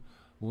Zoom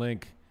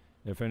link.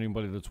 If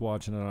anybody that's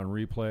watching it on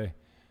replay,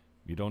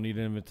 you don't need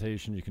an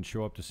invitation. You can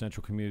show up to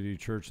Central Community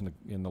Church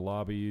in the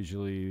lobby.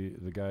 Usually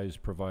the guys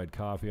provide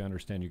coffee. I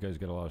understand you guys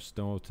got a lot of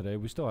snow today.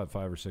 We still have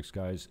 5 or 6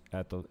 guys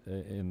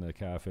in the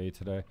cafe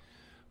today.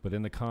 But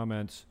in the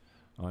comments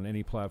on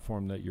any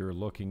platform that you're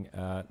looking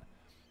at,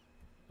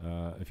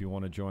 if you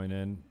want to join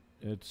in,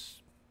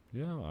 it's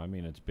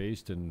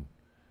based in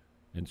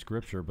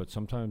Scripture, but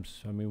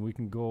sometimes, we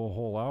can go a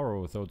whole hour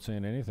without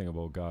saying anything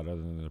about God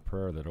other than the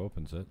prayer that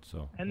opens it.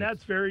 So, and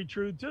that's very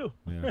true too.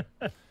 Yeah,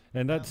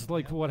 and that's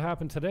what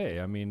happened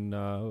today.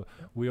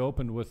 We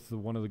opened with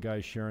one of the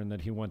guys sharing that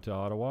he went to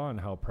Ottawa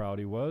and how proud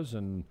he was,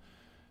 and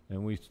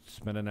we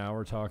spent an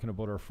hour talking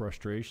about our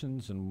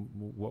frustrations and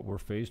what we're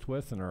faced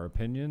with and our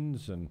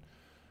opinions, and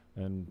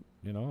I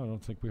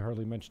don't think we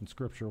hardly mentioned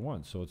Scripture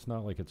once. So it's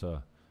not like it's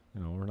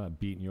we're not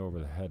beating you over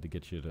the head to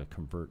get you to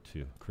convert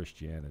to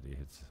Christianity.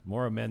 It's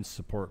more a men's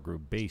support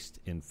group based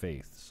in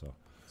faith. So,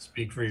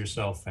 speak for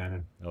yourself,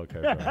 Fannin.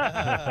 Okay.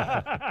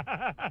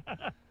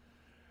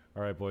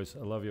 All right, boys.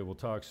 I love you. We'll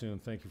talk soon.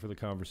 Thank you for the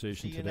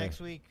conversation today. See you next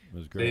week. It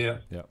was great. See ya.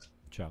 Yeah.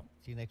 Ciao.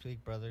 See you next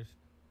week, brothers.